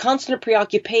 it is a constant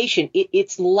preoccupation.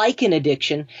 It's like an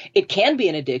addiction. It can be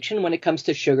an addiction when it comes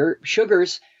to sugar.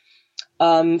 Sugars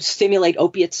stimulate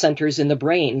opiate centers in the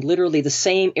brain, literally the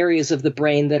same areas of the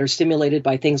brain that are stimulated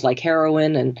by things like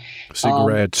heroin and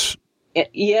cigarettes.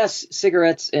 Yes,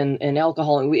 cigarettes and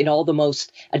alcohol and all the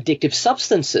most addictive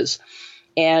substances.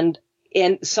 And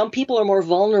some people are more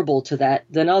vulnerable to that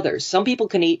than others. Some people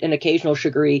can eat an occasional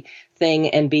sugary thing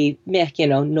and be,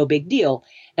 no big deal.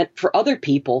 And for other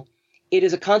people, it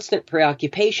is a constant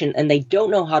preoccupation and they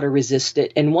don't know how to resist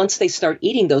it. And once they start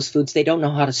eating those foods, they don't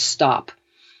know how to stop.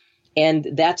 And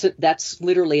that's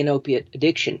literally an opiate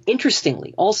addiction.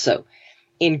 Interestingly, also,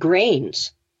 in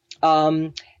grains,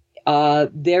 there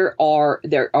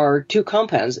are two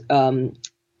compounds,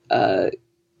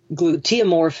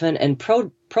 gluteamorphin and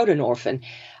protonorphin,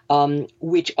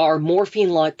 which are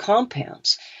morphine-like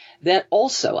compounds that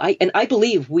also, I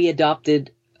believe we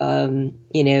adopted,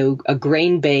 a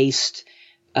grain-based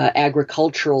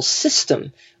agricultural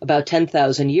system about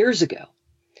 10,000 years ago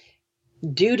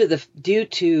due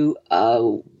to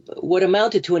what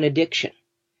amounted to an addiction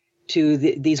to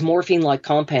these morphine-like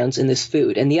compounds in this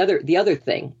food. And the other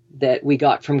thing that we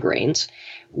got from grains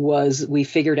was we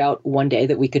figured out one day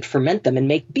that we could ferment them and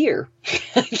make beer.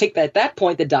 I think that at that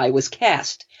point the die was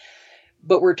cast.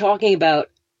 But we're talking about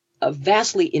a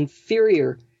vastly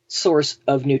inferior source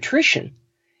of nutrition,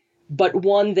 but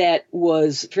one that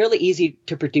was fairly easy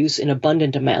to produce in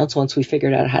abundant amounts once we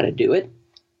figured out how to do it.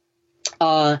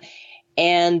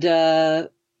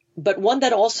 But one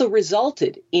that also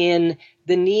resulted in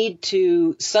the need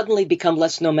to suddenly become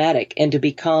less nomadic and to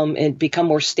become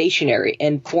more stationary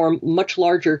and form much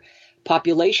larger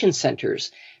population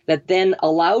centers that then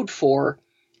allowed for,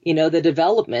 the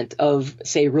development of,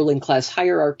 say, ruling class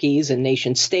hierarchies and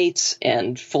nation states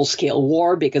and full scale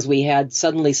war because we had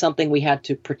suddenly something we had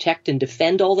to protect and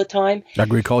defend all the time.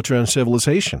 Agriculture and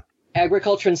civilization.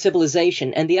 Agriculture and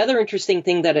civilization. And the other interesting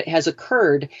thing that has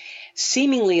occurred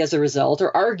seemingly as a result,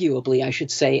 or arguably, I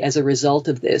should say, as a result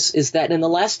of this, is that in the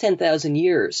last 10,000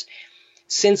 years,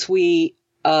 since we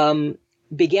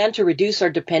began to reduce our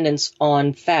dependence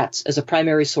on fats as a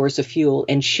primary source of fuel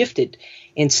and shifted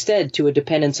instead to a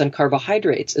dependence on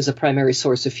carbohydrates as a primary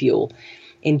source of fuel,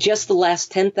 in just the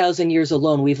last 10,000 years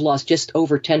alone, we've lost just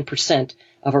over 10%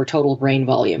 of our total brain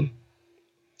volume.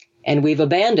 And we've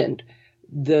abandoned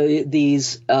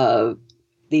these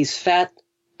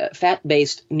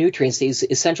fat-based nutrients, these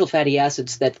essential fatty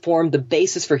acids that form the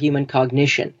basis for human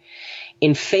cognition,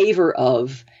 in favor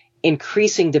of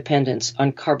increasing dependence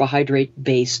on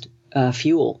carbohydrate-based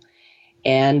fuel.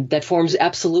 And that forms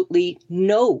absolutely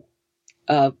no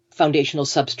foundational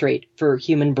substrate for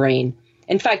human brain.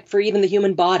 In fact, for even the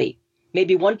human body.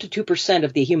 Maybe 1 to 2%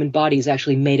 of the human body is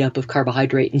actually made up of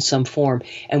carbohydrate in some form,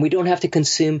 and we don't have to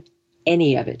consume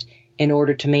any of it in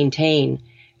order to maintain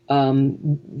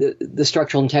the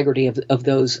structural integrity of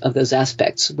those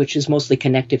aspects, which is mostly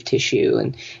connective tissue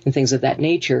and things of that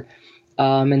nature,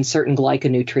 and certain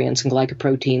glyconutrients and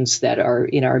glycoproteins that our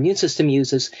immune system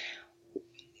uses.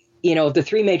 The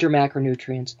three major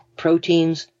macronutrients: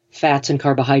 proteins, fats, and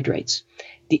carbohydrates.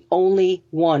 The only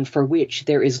one for which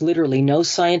there is literally no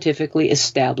scientifically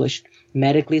established,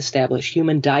 medically established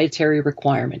human dietary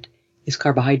requirement is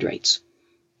carbohydrates.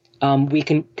 We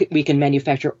can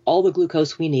manufacture all the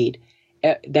glucose we need,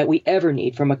 that we ever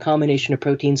need, from a combination of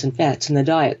proteins and fats in the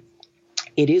diet.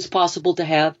 It is possible to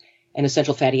have an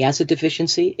essential fatty acid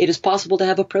deficiency. It is possible to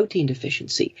have a protein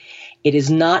deficiency. It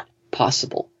is not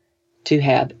possible to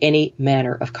have any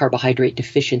manner of carbohydrate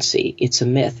deficiency. It's a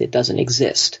myth. It doesn't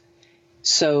exist.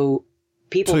 So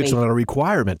it's not a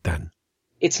requirement then.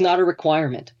 It's not a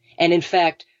requirement. And in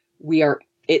fact,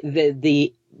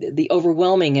 the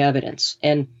overwhelming evidence,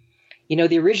 and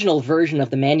the original version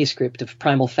of the manuscript of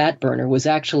Primal Fat Burner was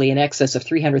actually in excess of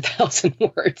 300,000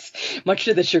 words, much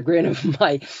to the chagrin of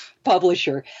my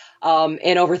publisher,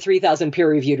 and over 3,000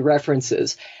 peer-reviewed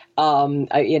references.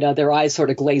 Their eyes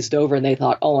sort of glazed over and they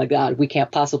thought, oh my God, we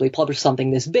can't possibly publish something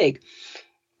this big.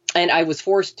 And I was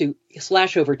forced to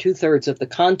slash over 2/3 of the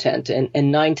content and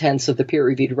 9/10 of the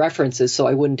peer-reviewed references so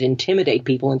I wouldn't intimidate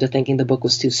people into thinking the book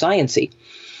was too sciencey.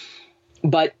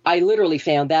 But I literally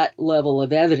found that level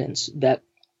of evidence that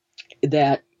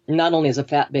not only is a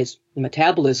fat-based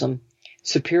metabolism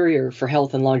superior for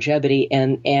health and longevity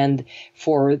and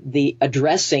for the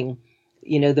addressing,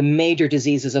 the major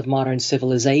diseases of modern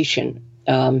civilization.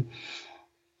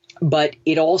 but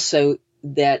it also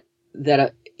that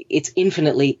it's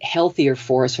infinitely healthier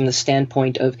for us from the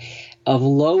standpoint of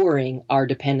lowering our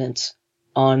dependence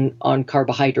on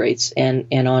carbohydrates and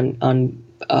on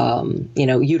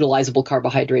utilizable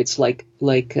carbohydrates like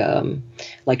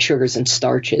sugars and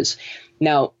starches.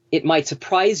 Now, it might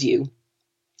surprise you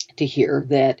to hear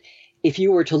that if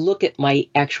you were to look at my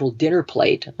actual dinner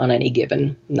plate on any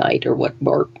given night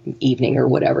or evening or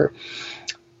whatever,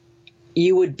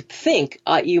 you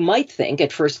might think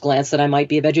at first glance that I might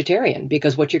be a vegetarian,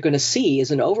 because what you're going to see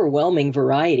is an overwhelming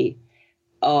variety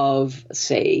of,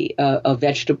 say,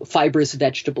 fibrous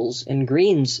vegetables and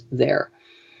greens there.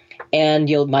 And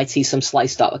you might see some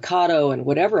sliced avocado and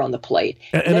whatever on the plate.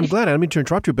 And I'm glad, I don't mean to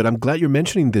interrupt you, but I'm glad you're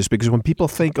mentioning this, because when people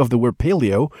think of the word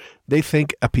paleo, they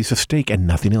think a piece of steak and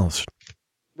nothing else.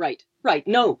 Right.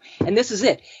 No, and this is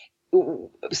it.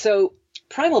 So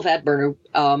primal fat burner,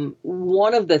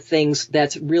 one of the things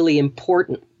that's really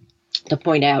important to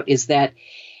point out is that,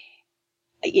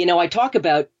 I talk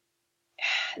about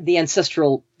the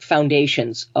ancestral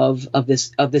foundations of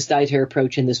this dietary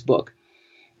approach in this book.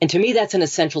 And to me, that's an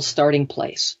essential starting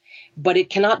place. But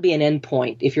it cannot be an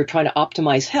endpoint if you're trying to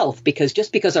optimize health, because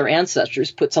just because our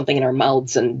ancestors put something in our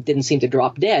mouths and didn't seem to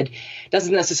drop dead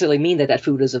doesn't necessarily mean that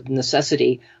food is of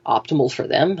necessity optimal for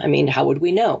them. I mean, how would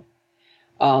we know?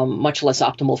 Much less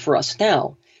optimal for us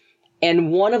now.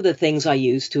 And one of the things I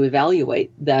use to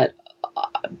evaluate that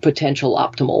potential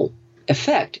optimal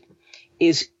effect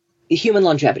is human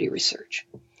longevity research.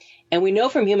 And we know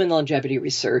from human longevity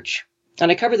research,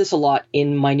 and I cover this a lot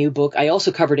in my new book. I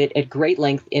also covered it at great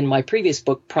length in my previous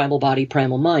book, Primal Body,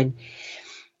 Primal Mind.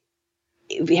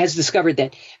 It has discovered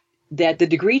that the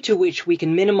degree to which we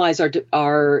can minimize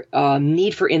our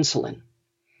need for insulin,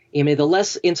 the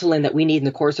less insulin that we need in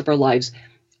the course of our lives,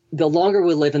 the longer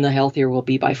we live and the healthier we'll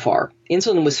be by far.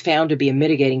 Insulin was found to be a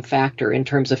mitigating factor in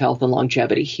terms of health and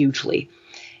longevity hugely.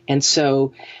 And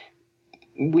so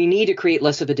we need to create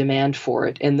less of a demand for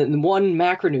it. And the one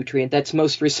macronutrient that's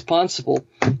most responsible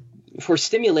for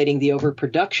stimulating the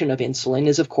overproduction of insulin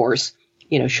is, of course,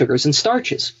 sugars and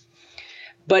starches.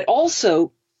 But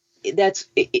also, that's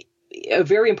a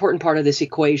very important part of this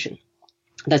equation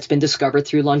that's been discovered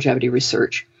through longevity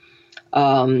research,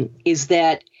 is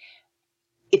that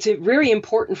it's very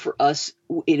important for us.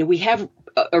 We have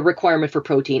a requirement for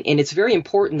protein, and it's very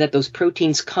important that those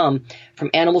proteins come from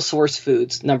animal source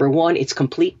foods. Number one, it's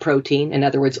complete protein. In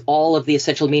other words, all of the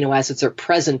essential amino acids are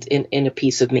present in a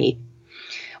piece of meat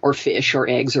or fish or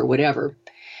eggs or whatever.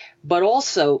 But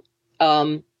also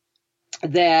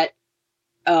that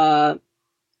the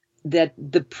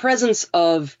presence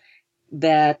of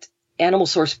that animal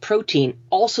source protein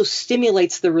also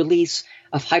stimulates the release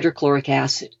of hydrochloric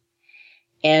acid.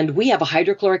 And we have a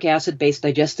hydrochloric acid-based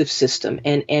digestive system,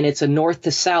 and it's a north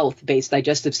to south-based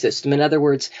digestive system. In other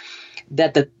words,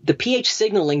 that the pH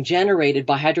signaling generated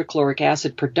by hydrochloric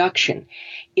acid production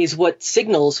is what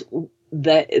signals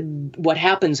what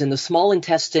happens in the small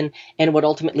intestine and what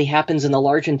ultimately happens in the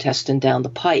large intestine down the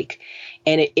pike.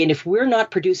 And if we're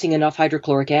not producing enough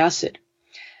hydrochloric acid,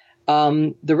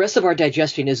 the rest of our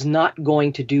digestion is not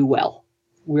going to do well.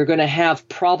 We're going to have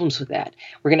problems with that.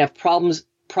 We're going to have problems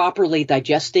properly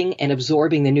digesting and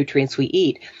absorbing the nutrients we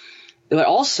eat. But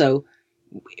also,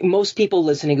 most people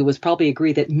listening to us probably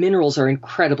agree that minerals are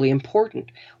incredibly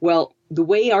important. Well, the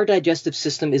way our digestive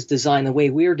system is designed, the way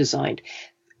we're designed,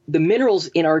 the minerals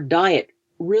in our diet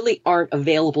really aren't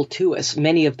available to us.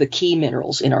 Many of the key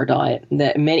minerals in our diet,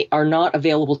 many are not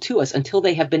available to us until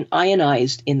they have been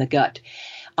ionized in the gut.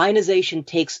 Ionization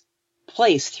takes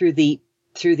place through the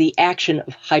action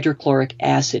of hydrochloric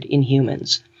acid in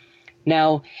humans.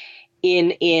 Now,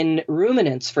 in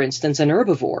ruminants, for instance, and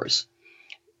herbivores,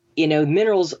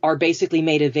 minerals are basically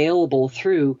made available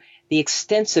through the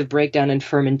extensive breakdown and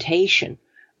fermentation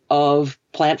of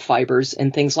plant fibers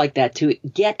and things like that to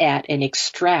get at and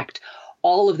extract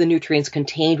all of the nutrients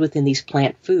contained within these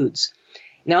plant foods.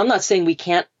 Now, I'm not saying we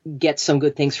can't get some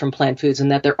good things from plant foods and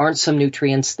that there aren't some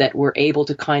nutrients that we're able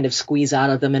to kind of squeeze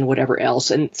out of them and whatever else,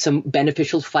 and some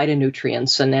beneficial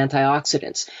phytonutrients and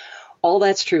antioxidants. All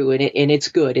that's true, and it's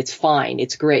good, it's fine,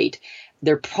 it's great.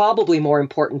 They're probably more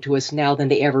important to us now than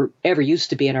they ever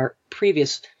used to be in our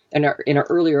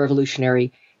earlier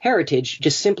evolutionary heritage,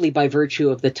 just simply by virtue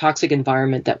of the toxic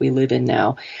environment that we live in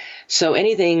now. So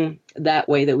anything that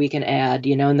way that we can add,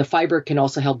 and the fiber can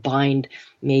also help bind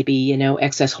maybe,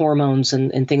 excess hormones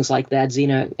and things like that,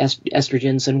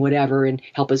 xenoestrogens and whatever, and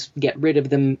help us get rid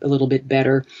of them a little bit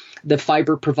better. The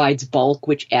fiber provides bulk,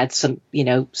 which adds some,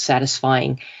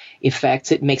 satisfying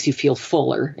effects. It makes you feel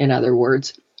fuller, in other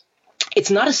words.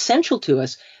 It's not essential to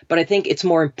us, but I think it's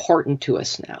more important to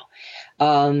us now.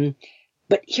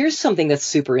 But here's something that's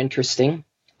super interesting,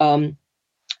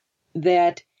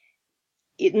 that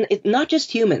not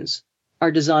just humans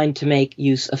are designed to make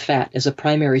use of fat as a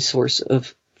primary source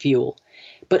of fuel,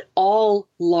 but all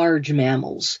large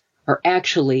mammals are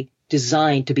actually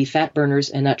designed to be fat burners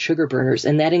and not sugar burners,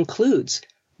 and that includes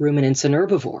ruminants and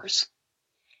herbivores.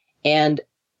 And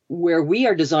where we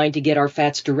are designed to get our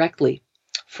fats directly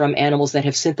from animals that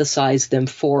have synthesized them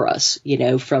for us,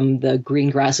 from the green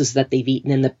grasses that they've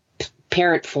eaten in the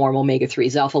parent form,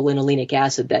 omega-3s, alpha-linolenic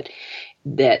acid that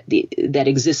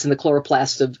exists in the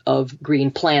chloroplasts of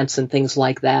green plants and things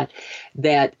like that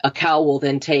a cow will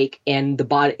then take, and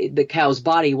the cow's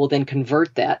body will then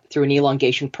convert that through an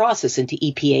elongation process into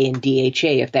EPA and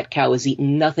DHA if that cow has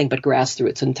eaten nothing but grass through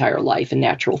its entire life and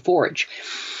natural forage.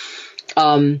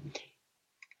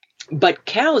 But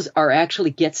cows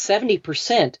actually get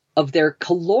 70% of their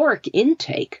caloric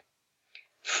intake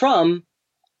from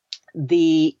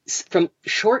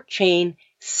short chain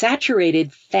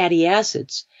saturated fatty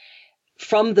acids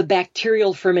from the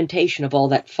bacterial fermentation of all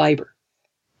that fiber.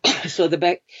 So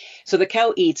the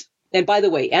cow eats, and by the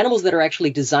way, animals that are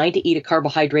actually designed to eat a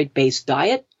carbohydrate-based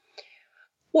diet,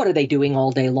 what are they doing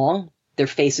all day long? Their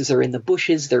faces are in the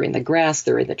bushes, they're in the grass,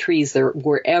 they're in the trees, they're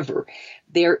wherever.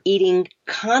 They're eating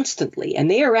constantly, and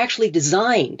they are actually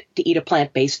designed to eat a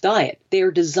plant-based diet. They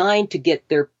are designed to get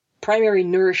their primary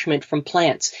nourishment from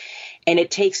plants, and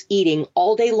it takes eating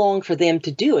all day long for them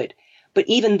to do it. But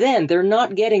even then, they're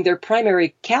not getting their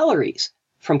primary calories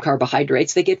from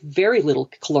carbohydrates. They get very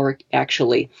little caloric,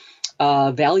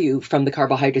 value from the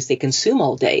carbohydrates they consume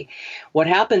all day. What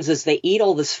happens is they eat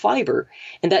all this fiber,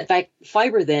 and that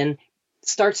fiber then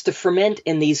starts to ferment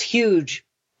in these huge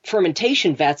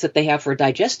fermentation vats that they have for a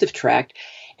digestive tract,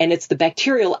 and it's the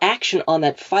bacterial action on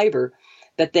that fiber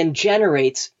that then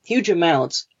generates huge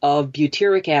amounts of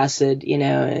butyric acid,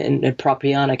 and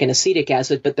propionic and acetic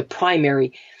acid, but the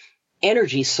primary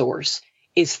energy source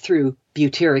is through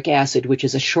butyric acid, which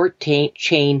is a short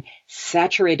chain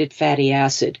saturated fatty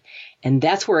acid. And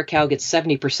that's where a cow gets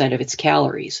 70% of its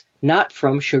calories, not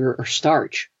from sugar or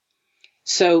starch.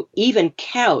 So even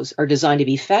cows are designed to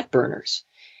be fat burners.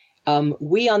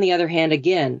 We, on the other hand,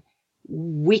 again,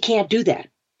 we can't do that.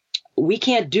 We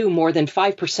can't do more than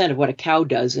 5% of what a cow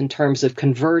does in terms of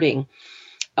converting,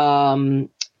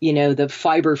 the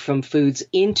fiber from foods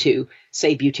into,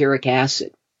 say, butyric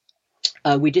acid.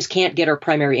 We just can't get our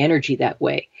primary energy that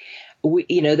way.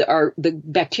 The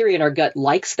bacteria in our gut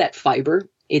likes that fiber.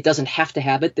 It doesn't have to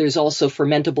have it. There's also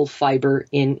fermentable fiber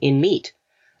in meat.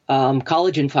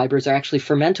 Collagen fibers are actually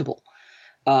fermentable.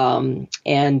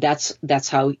 And that's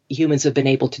how humans have been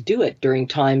able to do it during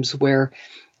times where,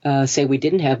 say, we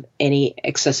didn't have any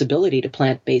accessibility to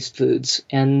plant-based foods.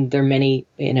 And there are many,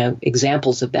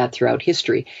 examples of that throughout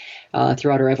history,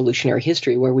 throughout our evolutionary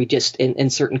history, where we just, in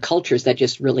certain cultures that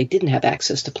just really didn't have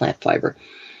access to plant fiber.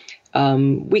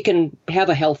 We can have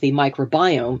a healthy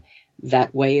microbiome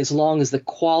that way, as long as the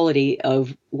quality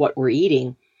of what we're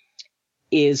eating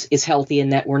is healthy,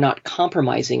 and that we're not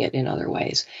compromising it in other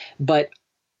ways. But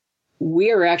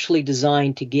we are actually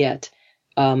designed to get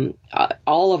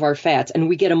all of our fats, and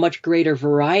we get a much greater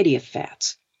variety of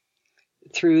fats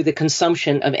through the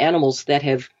consumption of animals that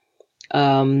have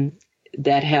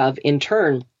in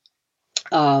turn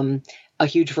a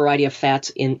huge variety of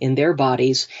fats in their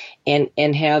bodies,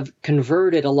 and have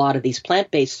converted a lot of these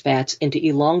plant-based fats into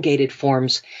elongated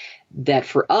forms that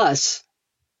for us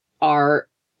are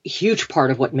a huge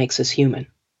part of what makes us human.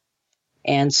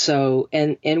 And so,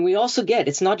 and we also get,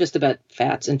 it's not just about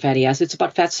fats and fatty acids, it's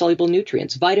about fat-soluble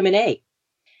nutrients. Vitamin A.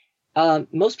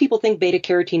 Most people think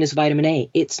beta-carotene is vitamin A.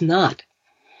 It's not.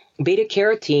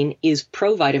 Beta-carotene is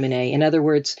pro-vitamin A. In other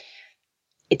words,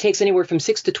 it takes anywhere from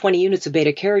 6 to 20 units of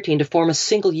beta-carotene to form a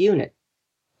single unit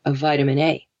of vitamin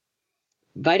A.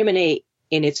 Vitamin A,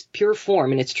 in its pure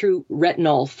form, in its true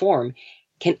retinol form,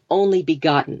 can only be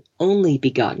gotten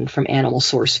from animal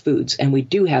source foods. And we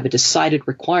do have a decided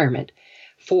requirement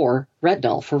for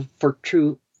retinol, for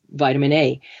true vitamin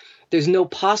A. There's no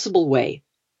possible way,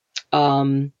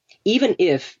 even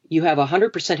if you have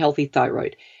 100% healthy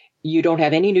thyroid, you don't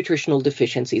have any nutritional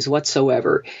deficiencies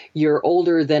whatsoever, you're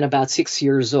older than about 6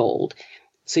 years old,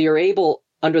 so you're able,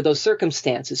 under those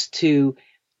circumstances, to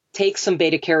take some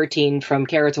beta carotene from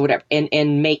carrots or whatever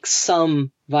and make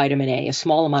some vitamin A, a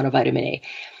small amount of vitamin A.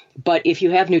 But if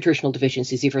you have nutritional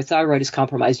deficiencies, if your thyroid is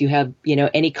compromised, you have,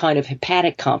 any kind of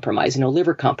hepatic compromise,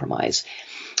 liver compromise,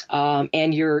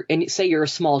 and say you're a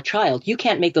small child, you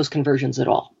can't make those conversions at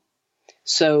all.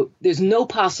 So there's no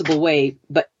possible way,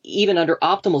 but even under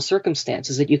optimal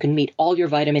circumstances, that you can meet all your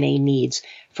vitamin A needs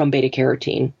from beta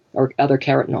carotene or other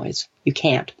carotenoids. You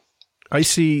can't. I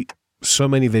see so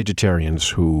many vegetarians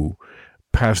who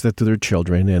pass that to their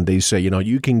children, and they say,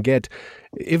 you can get,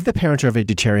 if the parents are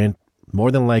vegetarian, more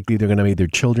than likely they're going to make their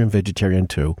children vegetarian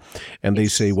too. And they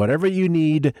say, whatever you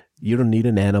need, you don't need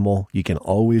an animal. You can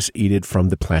always eat it from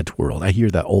the plant world. I hear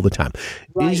that all the time.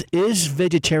 Right. Is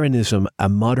vegetarianism a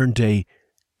modern day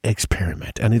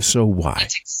experiment? And if so, why?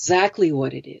 That's exactly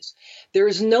what it is. There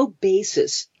is no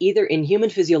basis either in human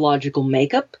physiological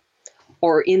makeup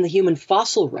or in the human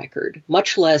fossil record,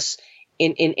 much less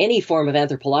in any form of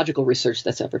anthropological research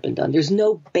that's ever been done. There's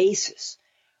no basis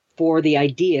for the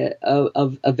idea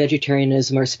of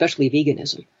vegetarianism or especially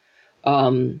veganism.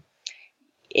 Again,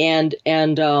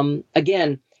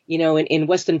 in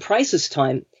Weston Price's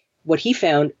time, what he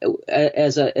found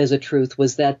as a truth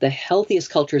was that the healthiest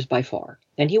cultures by far,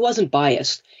 and he wasn't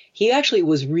biased, he actually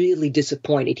was really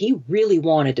disappointed. He really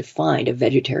wanted to find a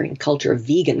vegetarian culture, a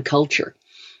vegan culture.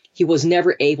 He was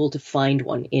never able to find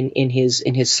one in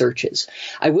his searches.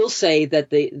 I will say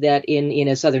that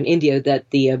in southern India that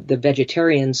the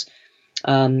vegetarians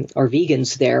or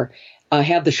vegans there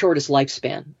have the shortest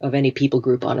lifespan of any people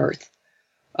group on Earth,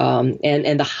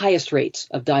 and the highest rates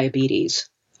of diabetes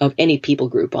of any people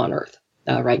group on Earth.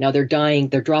 Right now, they're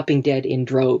dropping dead in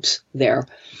droves there.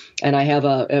 And I have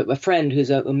a friend who's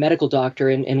a medical doctor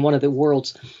and one of the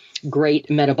world's great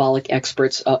metabolic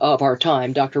experts of our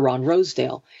time, Dr. Ron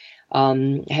Rosedale,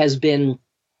 has been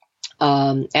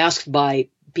asked by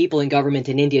people in government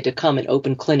in India to come and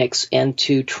open clinics and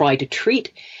to try to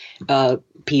treat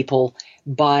people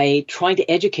by trying to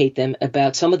educate them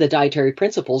about some of the dietary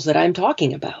principles that I'm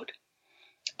talking about.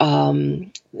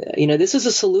 This is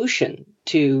a solution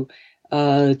to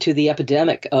the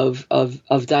epidemic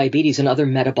of diabetes and other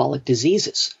metabolic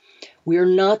diseases. We are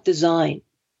not designed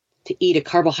to eat a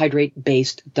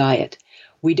carbohydrate-based diet.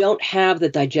 We don't have the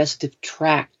digestive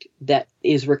tract that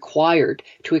is required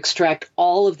to extract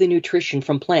all of the nutrition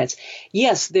from plants.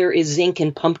 Yes, there is zinc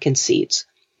in pumpkin seeds,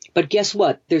 but guess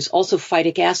what? There's also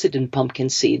phytic acid in pumpkin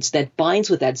seeds that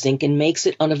binds with that zinc and makes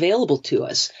it unavailable to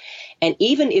us. And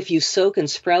even if you soak and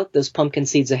sprout those pumpkin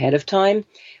seeds ahead of time,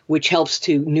 which helps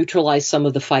to neutralize some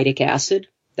of the phytic acid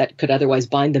that could otherwise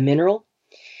bind the mineral,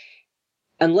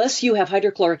 unless you have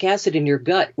hydrochloric acid in your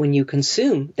gut when you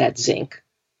consume that zinc,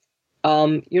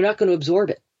 you're not going to absorb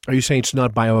it. Are you saying it's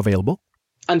not bioavailable?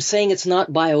 I'm saying it's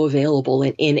not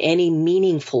bioavailable in any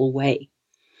meaningful way.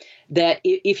 That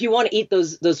if you want to eat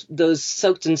those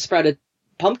soaked and sprouted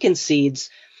pumpkin seeds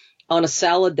on a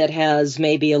salad that has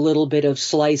maybe a little bit of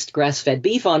sliced grass-fed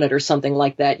beef on it or something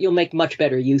like that, you'll make much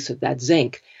better use of that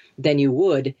zinc than you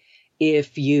would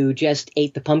if you just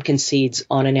ate the pumpkin seeds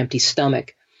on an empty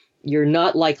stomach. You're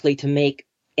not likely to make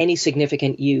any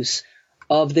significant use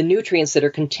of the nutrients that are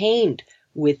contained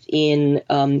within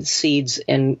seeds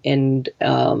and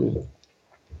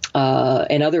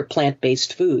other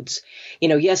plant-based foods.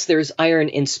 Yes, there's iron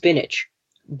in spinach,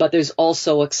 but there's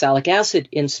also oxalic acid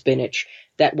in spinach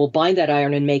that will bind that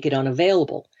iron and make it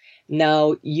unavailable.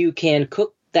 Now, you can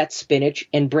cook that spinach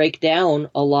and break down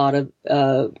a lot of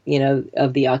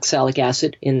the oxalic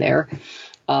acid in there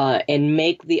and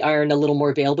make the iron a little more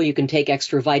available. You can take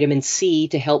extra vitamin C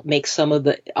to help make some of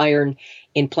the iron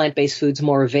in plant-based foods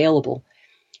more available.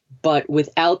 But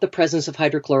without the presence of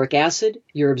hydrochloric acid,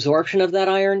 your absorption of that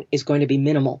iron is going to be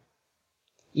minimal.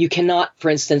 You cannot, for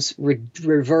instance,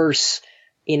 reverse,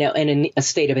 a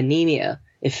state of anemia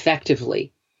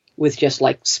effectively with just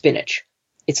like spinach.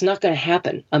 It's not going to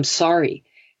happen. I'm sorry.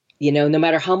 No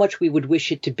matter how much we would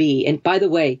wish it to be. And by the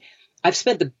way, I've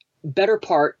spent the better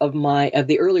part of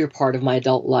the earlier part of my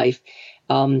adult life,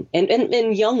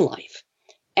 and young life,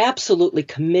 absolutely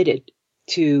committed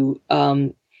to,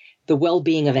 the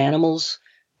well-being of animals.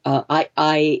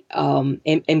 I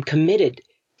am committed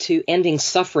to ending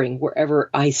suffering wherever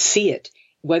I see it,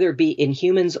 whether it be in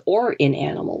humans or in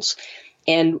animals.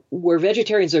 And where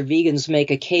vegetarians or vegans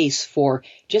make a case for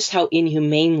just how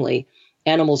inhumanely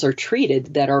animals are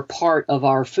treated that are part of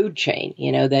our food chain,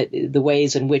 that the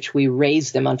ways in which we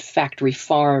raise them on factory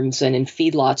farms and in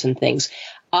feedlots and things,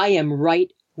 I am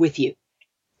right with you.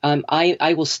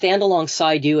 I will stand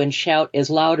alongside you and shout as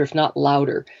loud, if not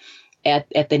louder,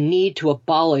 at the need to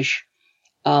abolish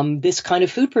this kind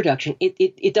of food production.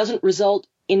 It doesn't result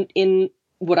in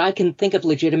what I can think of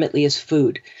legitimately as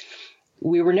food.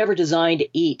 We were never designed to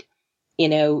eat,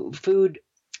 food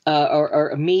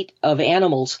or meat of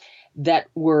animals that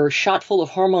were shot full of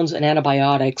hormones and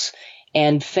antibiotics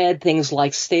and fed things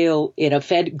like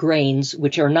fed grains,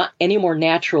 which are not any more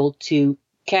natural to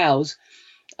cows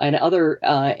and other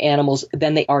animals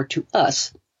than they are to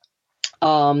us.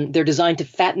 They're designed to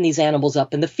fatten these animals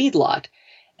up in the feedlot.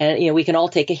 And, we can all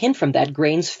take a hint from that.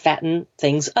 Grains fatten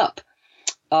things up.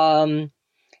 And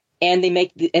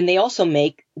they also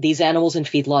make these animals in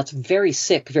feedlots very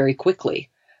sick very quickly.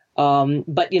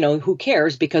 But who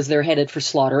cares, because they're headed for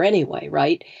slaughter anyway,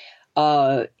 right?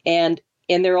 And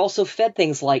they're also fed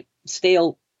things like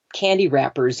stale candy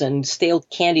wrappers and stale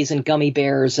candies and gummy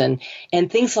bears and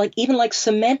things like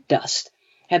cement dust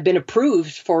have been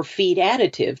approved for feed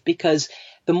additive, because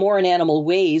the more an animal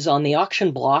weighs on the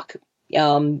auction block, at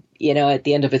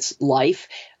the end of its life,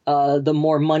 the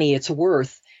more money it's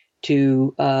worth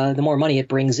to the more money it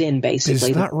brings in,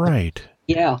 basically. Is that right?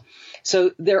 Yeah.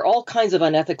 So there are all kinds of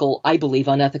unethical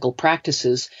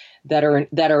practices that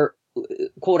are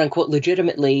quote unquote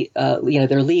legitimately,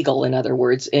 they're legal, in other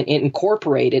words, and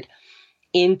incorporated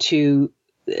into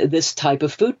this type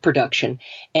of food production.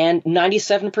 And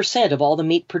 97% of all the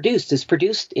meat produced is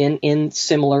produced in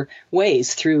similar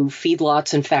ways through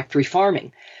feedlots and factory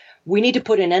farming. We need to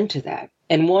put an end to that.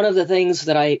 And one of the things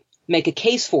that I make a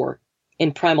case for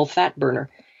in Primal Fat Burner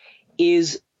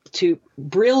is to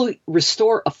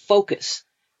restore a focus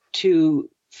to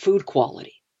food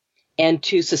quality and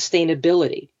to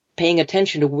sustainability, paying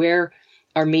attention to where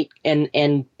our meat and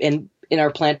in our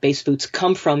plant-based foods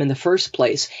come from in the first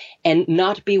place, and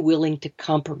not be willing to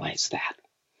compromise that.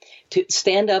 To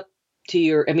stand up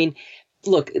to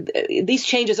look, these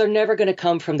changes are never going to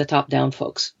come from the top down,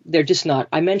 folks. They're just not.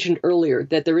 I mentioned earlier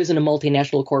that there isn't a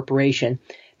multinational corporation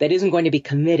that isn't going to be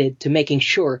committed to making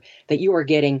sure that you are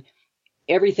getting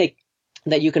everything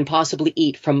that you can possibly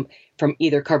eat from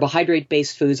either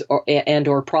carbohydrate-based foods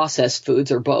or processed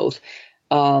foods, or both.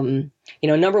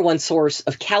 Number one source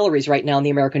of calories right now in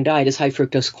the American diet is high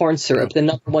fructose corn syrup. The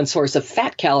number one source of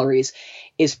fat calories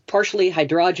is partially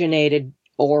hydrogenated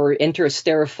or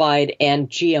enterosterified and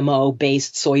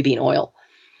GMO-based soybean oil.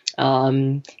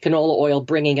 Canola oil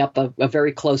bringing up a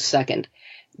very close second.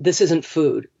 This isn't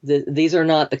food. These are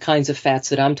not the kinds of fats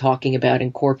that I'm talking about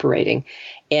incorporating.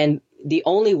 And the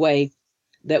only way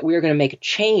that we're going to make a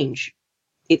change,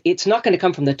 it's not going to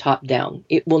come from the top down.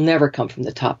 It will never come from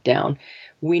the top down.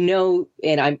 We know,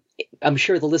 and I'm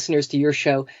sure the listeners to your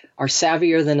show are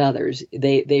savvier than others.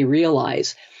 They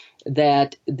realize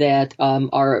that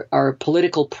our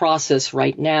political process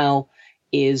right now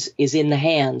is in the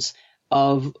hands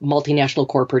of multinational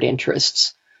corporate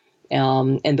interests.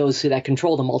 And those that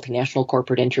control the multinational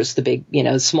corporate interests, the big,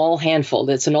 small handful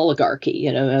that's an oligarchy,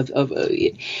 of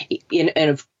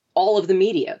all of the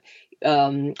media,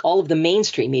 all of the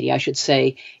mainstream media, I should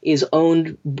say, is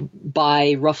owned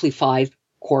by roughly 5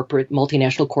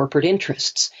 multinational corporate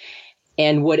interests.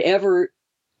 And whatever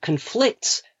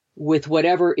conflicts with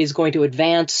whatever is going to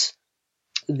advance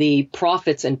the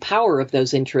profits and power of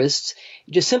those interests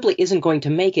just simply isn't going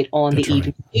to make it on the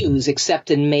evening news,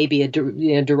 except in maybe a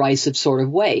derisive sort of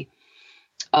way.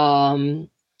 So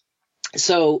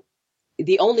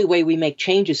the only way we make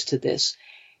changes to this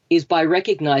is by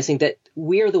recognizing that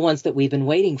we are the ones that we've been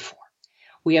waiting for.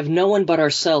 We have no one but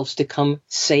ourselves to come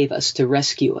save us, to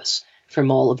rescue us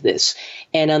from all of this.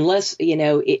 And unless,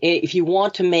 if you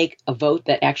want to make a vote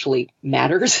that actually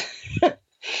matters,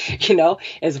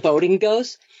 as voting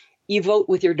goes, you vote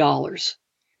with your dollars.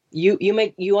 You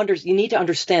need to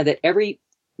understand that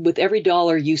with every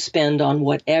dollar you spend on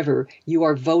whatever, you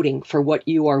are voting for what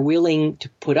you are willing to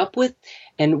put up with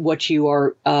and what you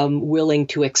are willing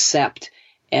to accept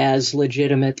as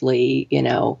legitimately,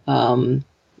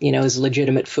 as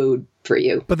legitimate food for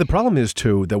you. But the problem is,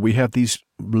 too, that we have these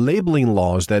labeling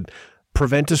laws that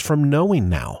prevent us from knowing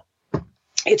now.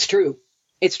 It's true.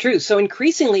 It's true. So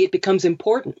increasingly it becomes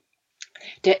important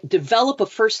to develop a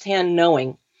firsthand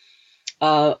knowing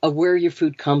of where your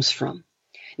food comes from.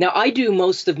 Now, I do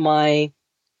most of my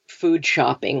food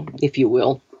shopping, if you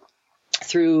will,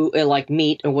 through like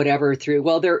meat or whatever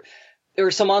there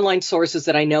are some online sources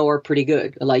that I know are pretty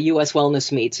good, like U.S.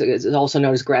 Wellness Meats, also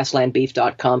known as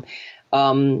grasslandbeef.com.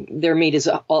 Their meat is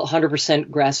 100%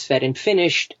 grass-fed and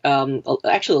finished.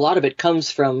 Actually, a lot of it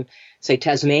comes from, say,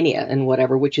 Tasmania and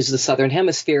whatever, which is the southern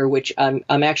hemisphere, which I'm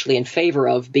actually in favor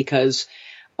of because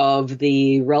of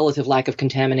the relative lack of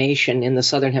contamination in the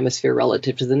southern hemisphere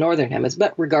relative to the northern hemisphere.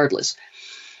 But regardless,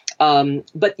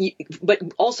 but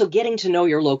also getting to know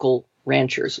your local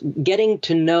ranchers, getting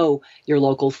to know your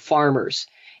local farmers,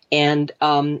 and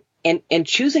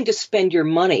choosing to spend your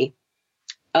money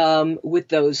with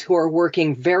those who are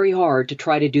working very hard to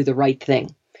try to do the right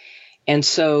thing. And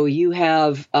so you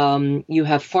have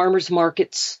farmers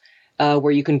markets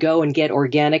where you can go and get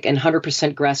organic and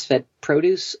 100% grass-fed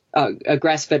produce,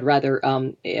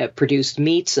 produced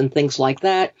meats and things like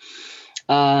that.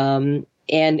 And,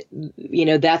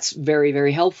 that's very,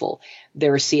 very helpful.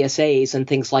 There are CSAs and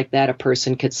things like that a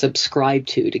person could subscribe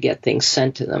to get things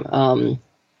sent to them.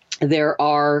 There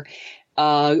are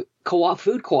food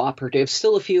cooperatives,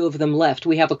 still a few of them left.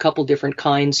 We have a couple different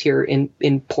kinds here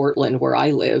in Portland where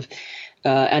I live.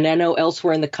 And I know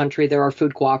elsewhere in the country there are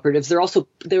food cooperatives.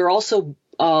 There are also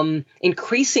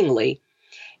increasingly,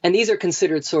 and these are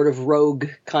considered sort of rogue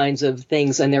kinds of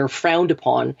things, and they're frowned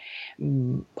upon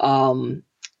by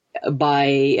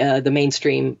the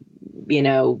mainstream,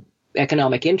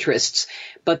 economic interests,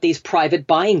 but these private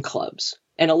buying clubs.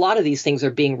 And a lot of these things are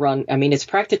being run. I mean, it's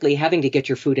practically having to get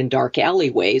your food in dark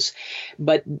alleyways,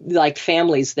 but like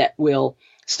families that will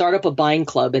start up a buying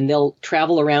club and they'll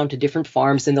travel around to different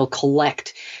farms and they'll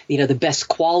collect, the best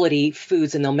quality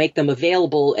foods and they'll make them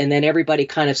available. And then everybody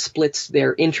kind of splits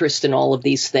their interest in all of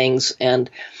these things. And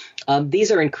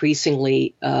these are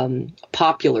increasingly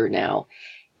popular now.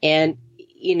 And,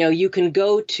 you can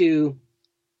go to,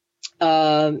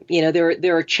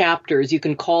 there are chapters. You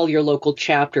can call your local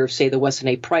chapter of, say, the Weston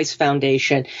A. Price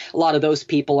Foundation. A lot of those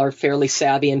people are fairly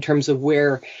savvy in terms of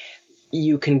where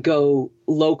you can go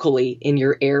locally in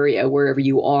your area, wherever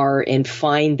you are, and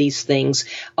find these things.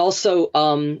 Also,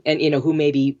 who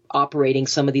may be operating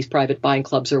some of these private buying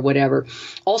clubs or whatever.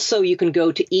 Also, you can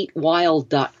go to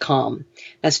eatwild.com.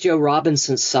 That's Joe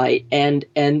Robinson's site. And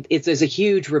there's a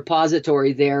huge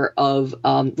repository there of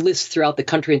lists throughout the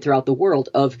country and throughout the world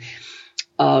of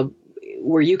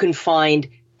where you can find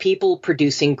people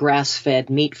producing grass-fed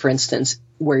meat, for instance,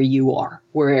 wherever you are.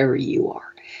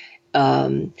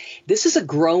 This is a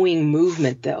growing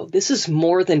movement, though. This is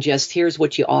more than just here's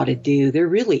what you ought to do. There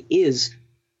really is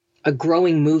a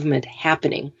growing movement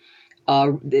happening.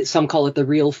 Some call it the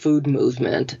real food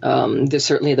movement. There's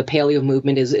certainly the paleo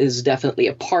movement is definitely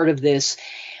a part of this.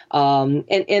 And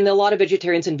a lot of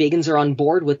vegetarians and vegans are on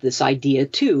board with this idea,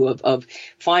 too, of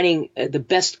finding the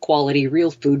best quality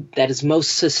real food that is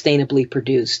most sustainably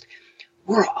produced.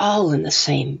 We're all in the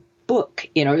same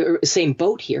same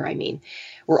boat here, I mean.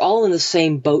 We're all in the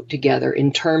same boat together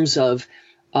in terms of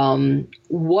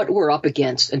what we're up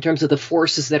against, in terms of the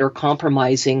forces that are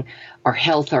compromising our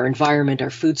health, our environment, our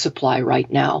food supply right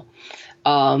now.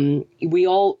 We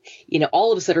all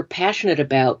of us that are passionate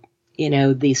about,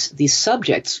 these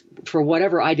subjects, for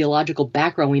whatever ideological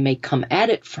background we may come at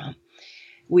it from,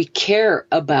 we care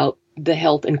about the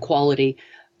health and quality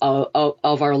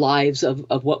of our lives,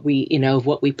 of what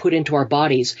we put into our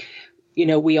bodies.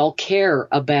 We all care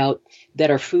about that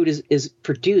our food is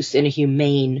produced in a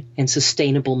humane and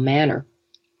sustainable manner.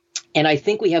 And I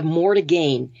think we have more to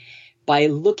gain by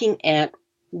looking at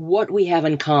what we have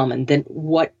in common than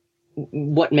what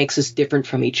makes us different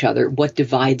from each other, what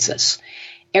divides us.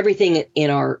 Everything in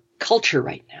our culture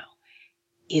right now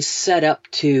is set up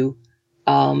to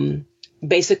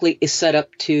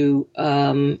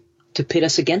pit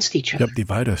us against each other. Yep,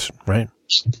 divide us, right?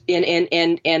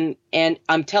 And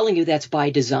I'm telling you that's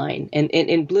by design.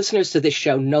 And listeners to this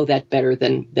show know that better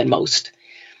than most.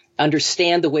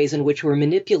 Understand the ways in which we're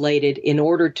manipulated in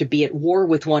order to be at war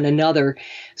with one another,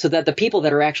 so that the people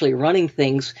that are actually running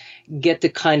things get to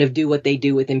kind of do what they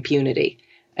do with impunity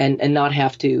and not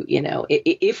have to,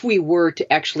 if we were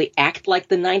to actually act like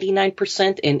the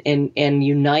 99% and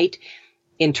unite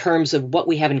in terms of what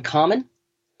we have in common,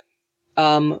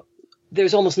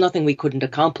 there's almost nothing we couldn't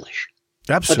accomplish.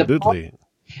 Absolutely.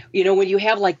 When you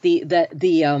have like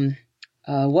the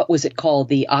what was it called?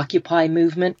 The Occupy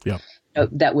movement. Yeah.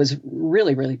 That was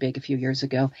really, really big a few years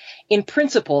ago. In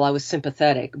principle, I was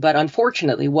sympathetic, but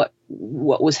unfortunately what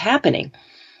was happening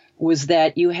was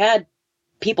that you had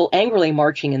people angrily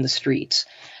marching in the streets.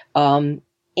 And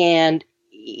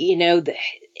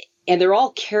they're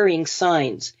all carrying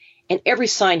signs. And every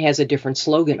sign has a different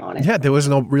slogan on it. Yeah, there was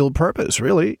no real purpose,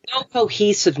 really. No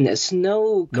cohesiveness,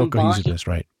 no cohesiveness,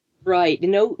 right? Right,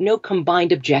 no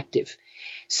combined objective.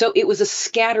 So it was a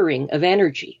scattering of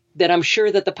energy that I'm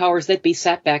sure that the powers that be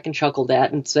sat back and chuckled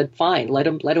at and said, "Fine, let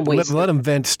them waste. Let them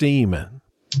vent steam."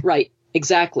 Right,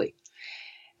 exactly.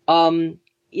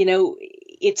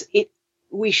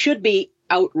 We should be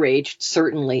outraged,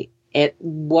 certainly, at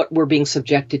what we're being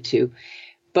subjected to.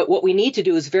 But what we need to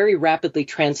do is very rapidly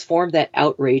transform that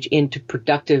outrage into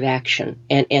productive action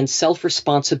and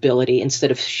self-responsibility,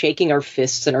 instead of shaking our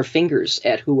fists and our fingers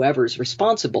at whoever's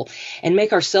responsible, and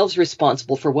make ourselves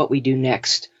responsible for what we do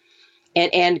next.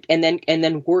 And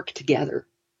then work together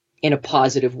in a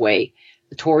positive way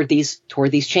toward these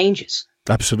changes.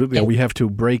 Absolutely. And we have to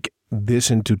break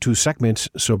this into two segments.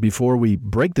 So before we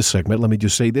break the segment, let me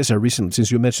just say this.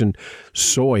 Since you mentioned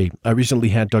soy, I recently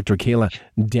had Dr. Kayla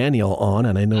Daniel on,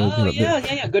 and I know...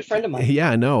 good friend of mine.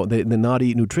 Yeah, I know, the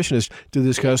naughty nutritionist, to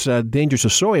discuss dangers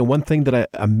of soy. And one thing that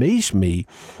amazed me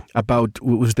about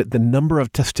was that the number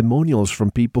of testimonials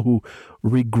from people who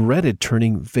regretted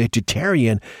turning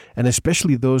vegetarian, and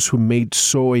especially those who made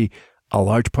soy a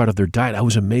large part of their diet. I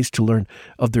was amazed to learn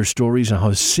of their stories and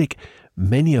how sick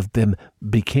many of them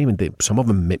became, and some of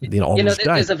them almost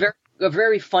died. There's a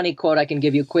very funny quote I can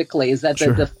give you quickly, is that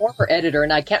the former editor,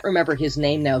 and I can't remember his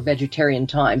name now, Vegetarian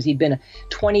Times, he'd been a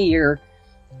 20-year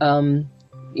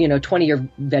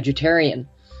vegetarian,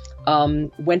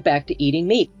 went back to eating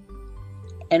meat.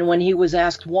 And when he was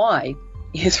asked why,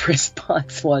 his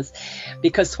response was,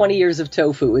 because 20 years of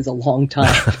tofu is a long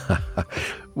time.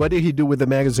 What did he do with the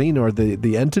magazine or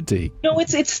the entity? No,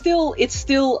 it's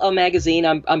still a magazine.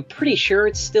 I'm pretty sure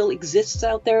it still exists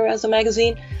out there as a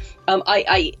magazine.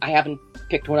 I haven't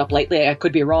picked one up lately. I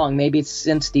could be wrong. Maybe it's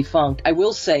since defunct. I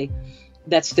will say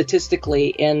that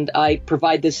statistically, and I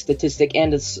provide this statistic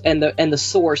and the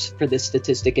source for this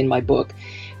statistic in my book,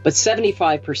 but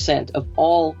 75% of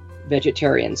all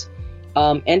vegetarians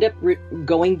end up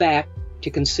going back to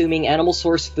consuming animal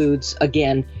source foods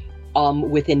again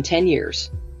within 10 years,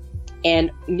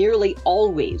 and nearly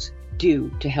always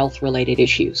due to health-related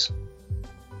issues.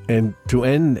 And to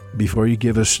end, before you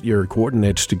give us your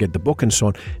coordinates to get the book and so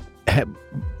on,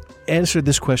 answer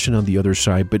this question on the other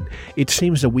side, but it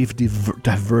seems that we've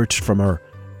diverged from our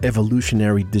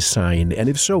evolutionary design. And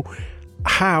if so,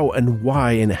 how and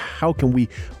why, and how can we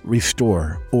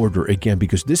restore order again?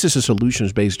 Because this is a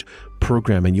solutions-based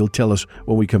program, and you'll tell us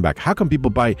when we come back. How can people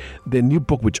buy the new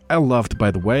book, which I loved, by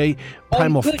the way,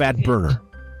 Primal Fat Burner?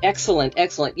 Excellent.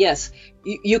 Yes.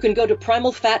 You can go to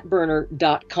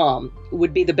primalfatburner.com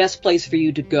would be the best place for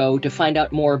you to go to find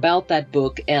out more about that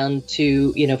book and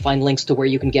to, find links to where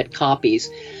you can get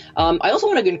copies. I also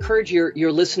want to encourage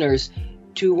your listeners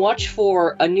to watch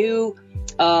for a new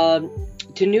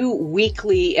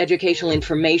weekly educational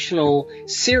informational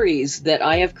series that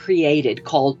I have created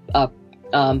called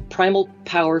Primal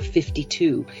Power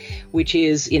 52, which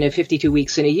is 52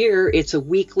 weeks in a year. It's a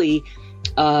weekly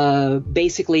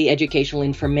basically educational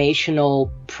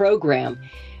informational program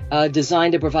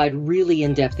designed to provide really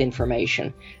in-depth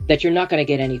information that you're not going to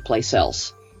get anyplace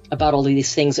else about all of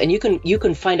these things. And you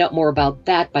can find out more about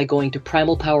that by going to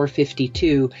Primal Power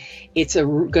 52. It's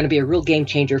going to be a real game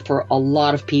changer for a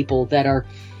lot of people that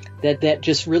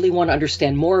just really want to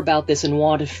understand more about this and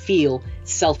want to feel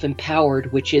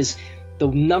self-empowered, which is the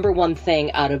number one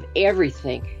thing out of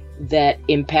everything that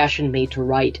impassioned me to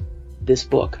write this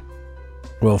book.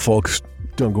 Well, folks,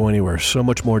 don't go anywhere. So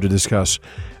much more to discuss.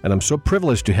 And I'm so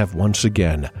privileged to have once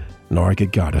again Nora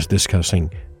Gedgaudas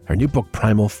discussing her new book,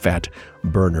 Primal Fat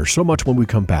Burner. So much when we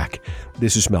come back.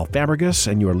 This is Mel Fabregas,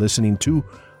 and you are listening to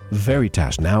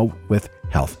Veritas, now with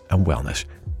health and wellness.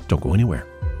 Don't go anywhere.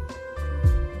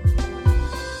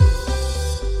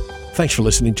 Thanks for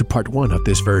listening to part one of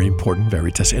this very important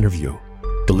Veritas interview.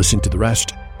 To listen to the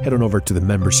rest, head on over to the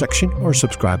member section or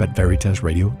subscribe at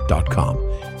veritasradio.com.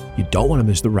 You don't want to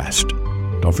miss the rest.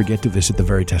 Don't forget to visit the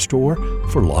Veritas store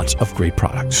for lots of great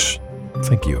products.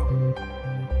 Thank you.